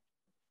agency?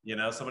 You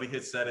know, somebody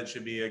had said it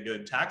should be a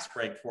good tax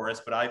break for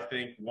us, but I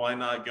think why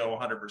not go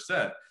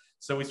 100%?"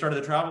 So we started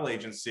the travel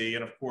agency.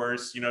 And of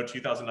course, you know,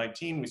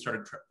 2019, we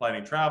started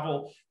planning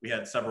travel. We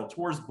had several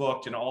tours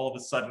booked, and all of a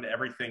sudden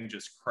everything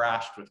just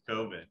crashed with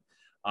COVID.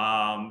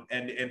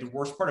 And the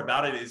worst part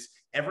about it is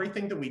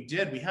everything that we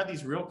did, we had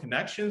these real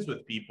connections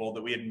with people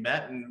that we had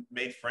met and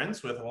made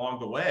friends with along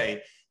the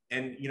way.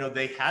 And, you know,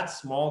 they had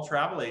small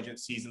travel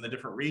agencies in the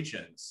different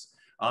regions.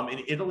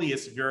 In Italy,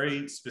 it's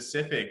very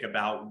specific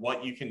about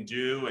what you can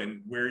do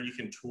and where you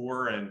can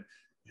tour and,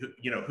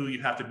 you know, who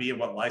you have to be and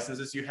what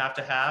licenses you have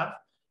to have.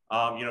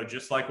 You know,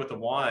 just like with the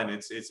wine,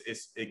 it's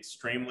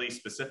extremely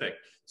specific.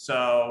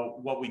 So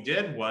what we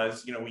did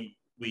was, you know,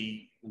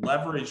 we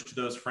leveraged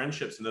those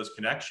friendships and those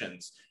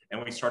connections,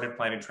 and we started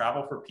planning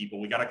travel for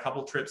people. We got a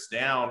couple trips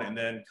down, and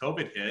then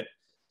COVID hit.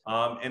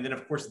 And then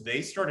of course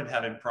they started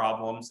having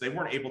problems. They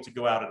weren't able to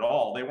go out at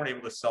all. They weren't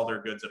able to sell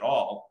their goods at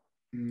all.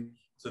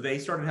 So they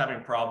started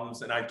having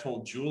problems. And I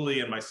told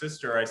Julie and my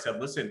sister, I said,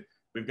 listen,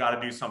 we've got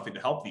to do something to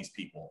help these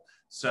people.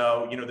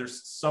 So, you know,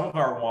 there's some of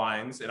our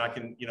wines, and I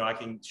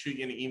can shoot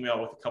you an email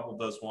with a couple of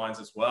those wines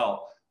as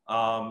well,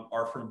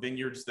 are from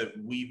vineyards that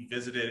we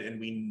visited, and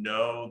we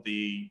know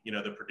the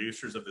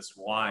producers of this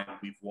wine.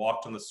 We've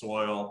walked on the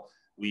soil.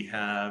 We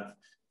have,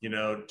 you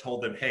know,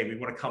 told them, hey, we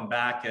want to come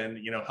back and,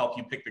 you know, help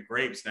you pick the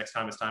grapes next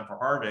time it's time for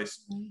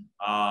harvest.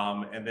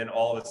 And then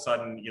all of a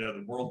sudden, you know,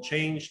 the world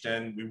changed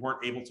and we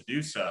weren't able to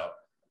do so.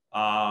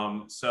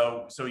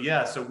 So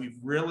we've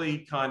really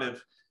kind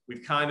of,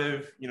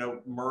 you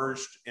know,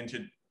 merged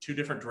into two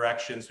different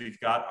directions. We've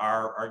got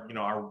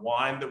our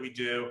wine that we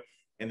do,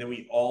 and then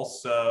we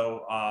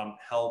also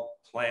help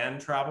plan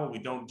travel. We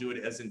don't do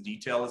it as in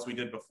detail as we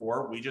did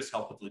before. We just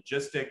help with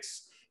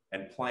logistics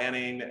and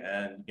planning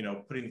and, you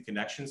know, putting the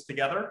connections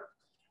together.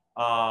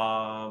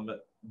 But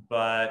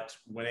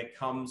when it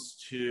comes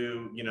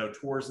to, you know,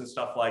 tours and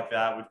stuff like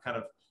that, we've kind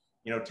of,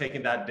 you know,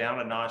 taken that down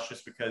a notch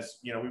just because,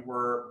 you know, we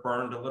were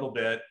burned a little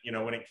bit, you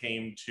know, when it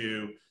came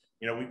to,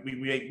 you know, we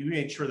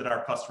made sure that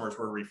our customers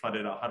were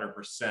refunded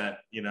 100%,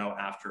 you know,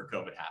 after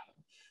COVID happened.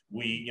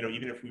 We, you know,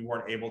 even if we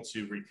weren't able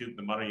to recoup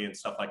the money and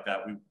stuff like that,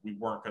 we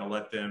weren't going to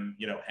let them,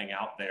 you know, hang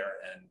out there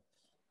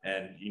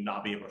and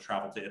not be able to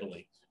travel to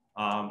Italy.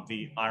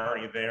 The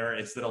irony there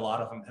is that a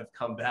lot of them have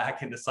come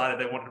back and decided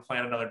they wanted to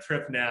plan another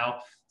trip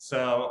now.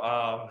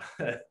 So,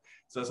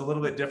 so it's a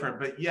little bit different,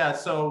 but yeah,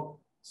 so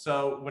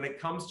when it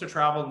comes to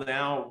travel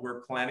now,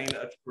 we're planning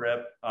a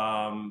trip,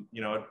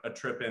 you know, a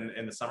trip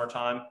in the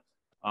summertime,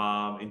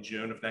 in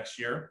June of next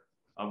year.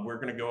 We're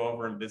going to go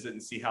over and visit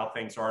and see how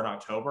things are in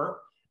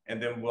October,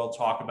 and then we'll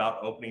talk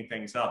about opening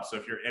things up. So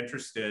if you're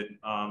interested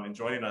in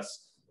joining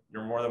us,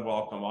 you're more than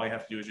welcome. All you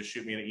have to do is just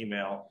shoot me an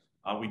email.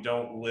 We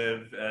don't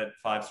live at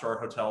 5-star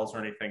hotels or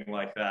anything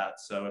like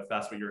that. So if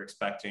that's what you're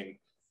expecting,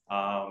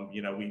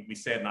 you know, we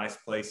stay at nice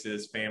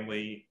places,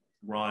 family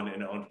run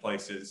and owned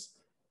places.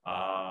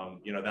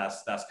 You know,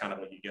 that's kind of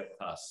what you get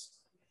with us.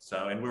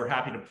 So, and we're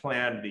happy to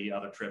plan the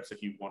other trips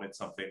if you wanted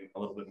something a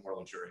little bit more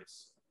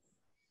luxurious.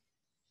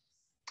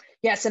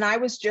 Yes, and I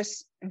was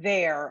just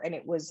there, and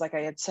it was, like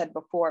I had said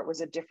before, it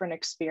was a different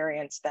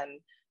experience than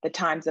the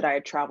times that I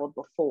had traveled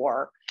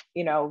before.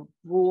 You know,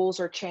 rules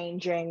are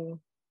changing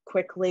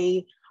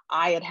quickly.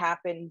 I had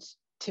happened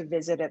to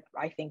visit it,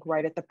 I think,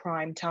 right at the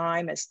prime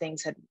time as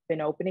things had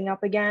been opening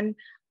up again.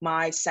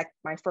 My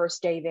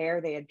first day there,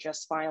 they had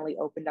just finally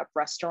opened up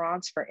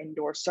restaurants for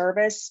indoor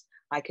service.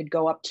 I could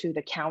go up to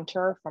the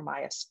counter for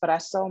my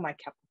espresso, my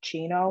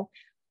cappuccino.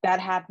 That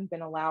hadn't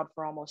been allowed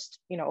for almost,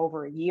 you know,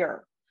 over a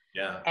year.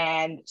 Yeah.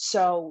 And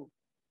so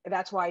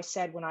that's why I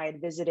said when I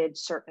had visited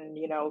certain,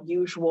 you know,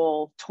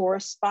 usual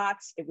tourist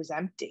spots, it was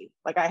empty.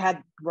 Like I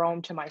had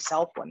Rome to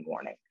myself one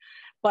morning.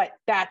 But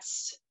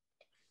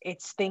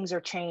things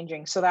are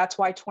changing. So that's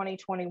why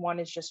 2021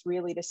 is just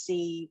really to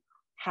see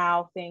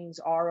how things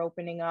are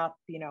opening up,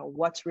 you know,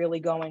 what's really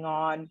going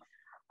on.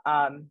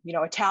 You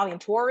know, Italian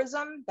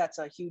tourism, that's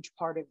a huge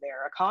part of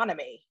their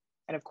economy.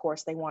 And of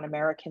course, they want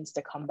Americans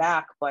to come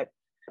back. But,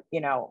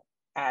 you know,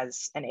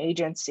 as an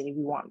agency,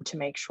 we want to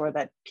make sure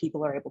that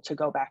people are able to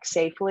go back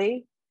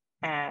safely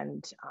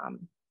and,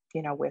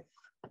 you know, with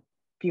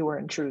fewer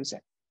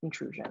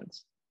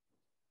intrusions.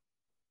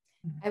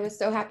 I was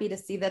so happy to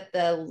see that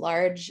the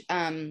large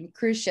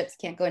cruise ships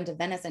can't go into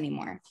Venice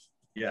anymore.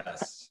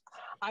 Yes.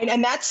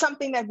 And that's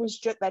something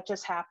that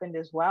just happened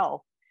as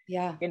well.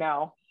 Yeah. You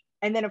know,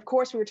 and then of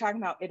course we were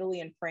talking about Italy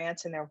and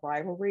France and their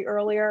rivalry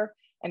earlier.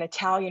 An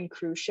Italian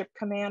cruise ship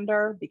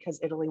commander, because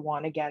Italy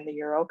won again the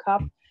Euro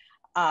Cup,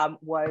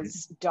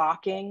 was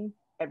docking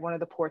at one of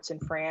the ports in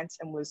France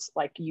and was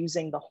like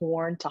using the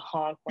horn to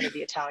honk one of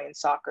the Italian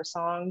soccer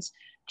songs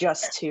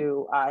just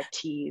to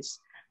tease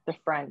the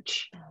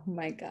French. Oh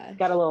my God.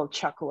 Got a little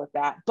chuckle at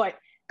that, but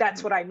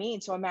that's what I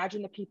mean. So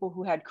imagine the people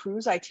who had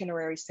cruise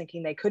itineraries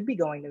thinking they could be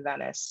going to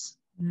Venice.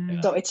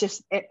 So it's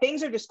just,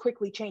 things are just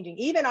quickly changing.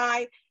 Even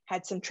I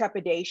had some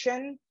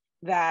trepidation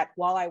that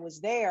while I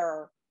was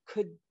there,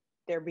 could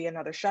there be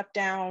another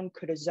shutdown?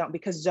 Could a zone,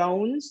 because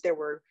zones,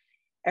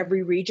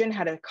 every region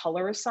had a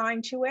color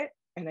assigned to it.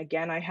 And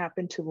again, I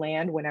happened to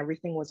land when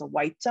everything was a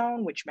white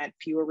zone, which meant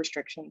fewer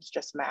restrictions,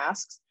 just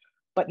masks.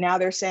 But now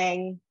they're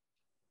saying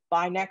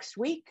by next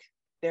week,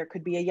 there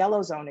could be a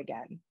yellow zone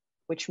again,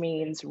 which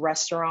means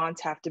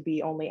restaurants have to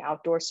be only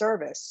outdoor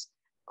service,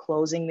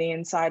 closing the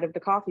inside of the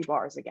coffee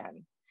bars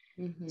again.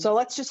 So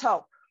let's just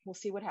hope. We'll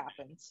see what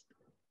happens.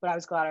 But I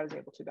was glad I was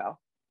able to go.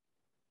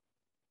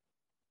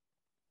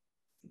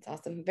 It's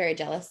awesome. Very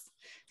jealous.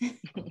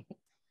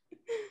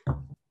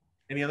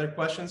 Any other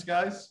questions,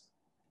 guys?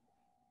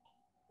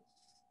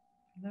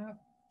 No,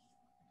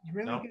 it's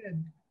really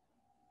good.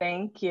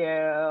 Thank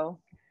you.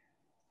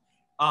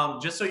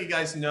 Just so you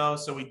guys know,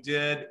 so we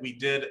did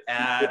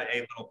add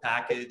a little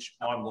package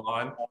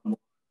online.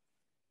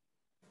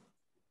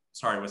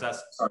 Sorry, was that?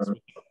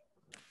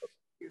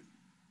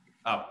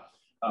 Oh,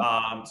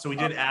 so we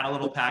did add a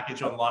little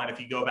package online. If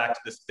you go back to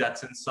the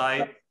Stetson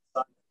site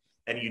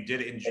and you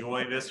did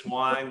enjoy this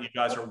wine, you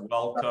guys are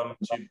welcome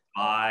to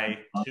buy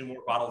 2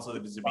 more bottles of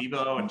the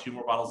Zabibo and 2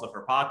 more bottles of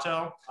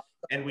Herpato.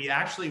 And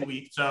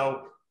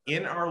so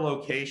in our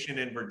location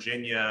in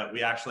Virginia,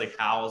 we actually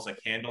house a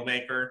candle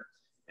maker,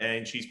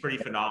 and she's pretty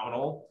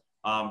phenomenal.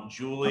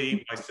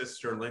 Julie, my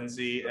sister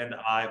Lindsay, and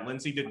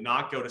Lindsay did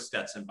not go to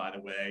Stetson, by the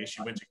way.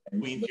 She went to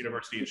Queen's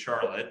University in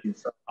Charlotte.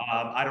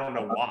 I don't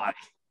know why,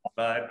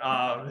 but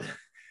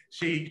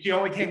she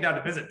only came down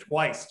to visit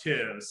twice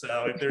too.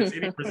 So if there's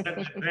any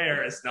resentment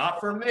there, it's not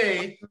for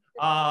me.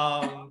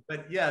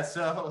 But yeah,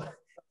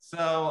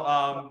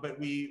 but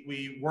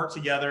we worked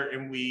together,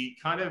 and we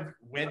kind of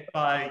went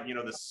by, you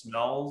know, the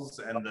smells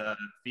and the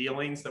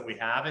feelings that we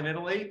have in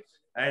Italy.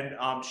 And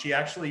she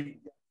actually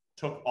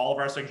took all of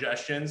our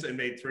suggestions and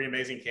made 3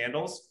 amazing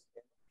candles.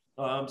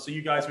 So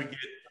you guys would get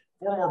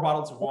 4 more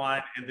bottles of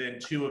wine and then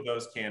 2 of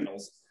those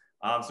candles.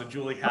 So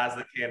Julie has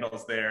the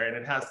candles there, and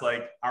it has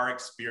like our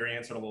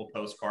experience and a little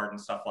postcard and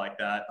stuff like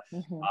that.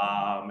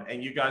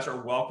 And you guys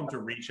are welcome to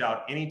reach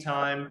out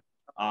anytime.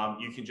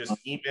 You can just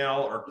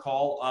email or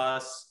call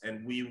us,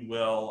 and we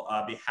will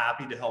be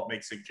happy to help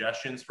make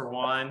suggestions for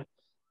wine.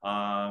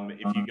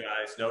 If you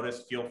guys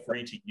notice, feel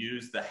free to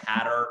use the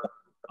Hatter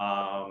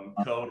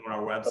code on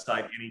our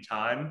website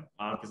anytime,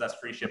 because that's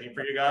free shipping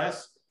for you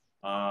guys.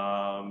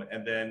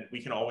 And then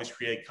we can always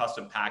create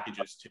custom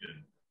packages too.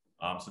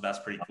 So that's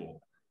pretty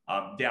cool.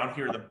 Down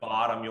here at the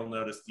bottom, you'll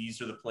notice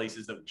these are the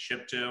places that we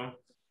ship to.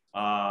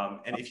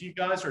 And if you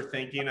guys are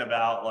thinking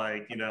about,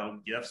 like, you know,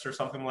 gifts or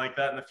something like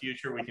that in the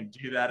future, we can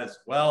do that as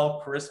well.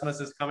 Christmas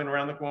is coming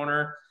around the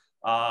corner.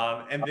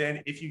 And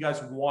then if you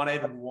guys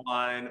wanted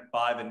wine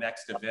by the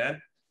next event,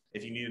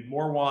 if you needed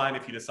more wine,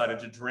 if you decided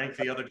to drink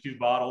the other 2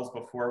 bottles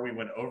before we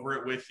went over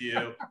it with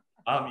you,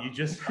 you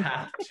just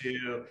have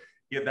to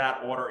get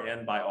that order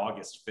in by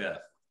August 5th.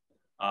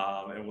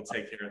 And we'll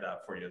take care of that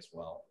for you as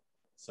well.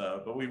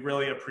 So, but we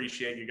really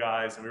appreciate you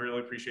guys, and we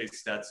really appreciate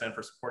Stetson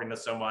for supporting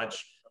us so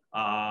much.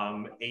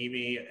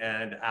 Amy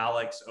and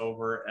Alex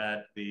over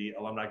at the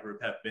Alumni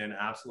Group have been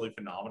absolutely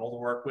phenomenal to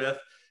work with.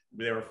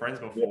 They were friends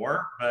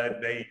before,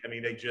 but they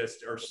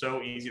just are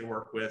so easy to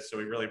work with. So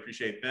we really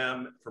appreciate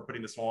them for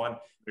putting this on.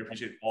 We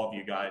appreciate all of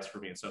you guys for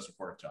being so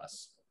supportive to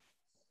us.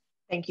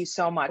 Thank you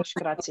so much.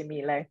 Grazie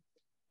mille.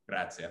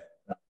 Grazie.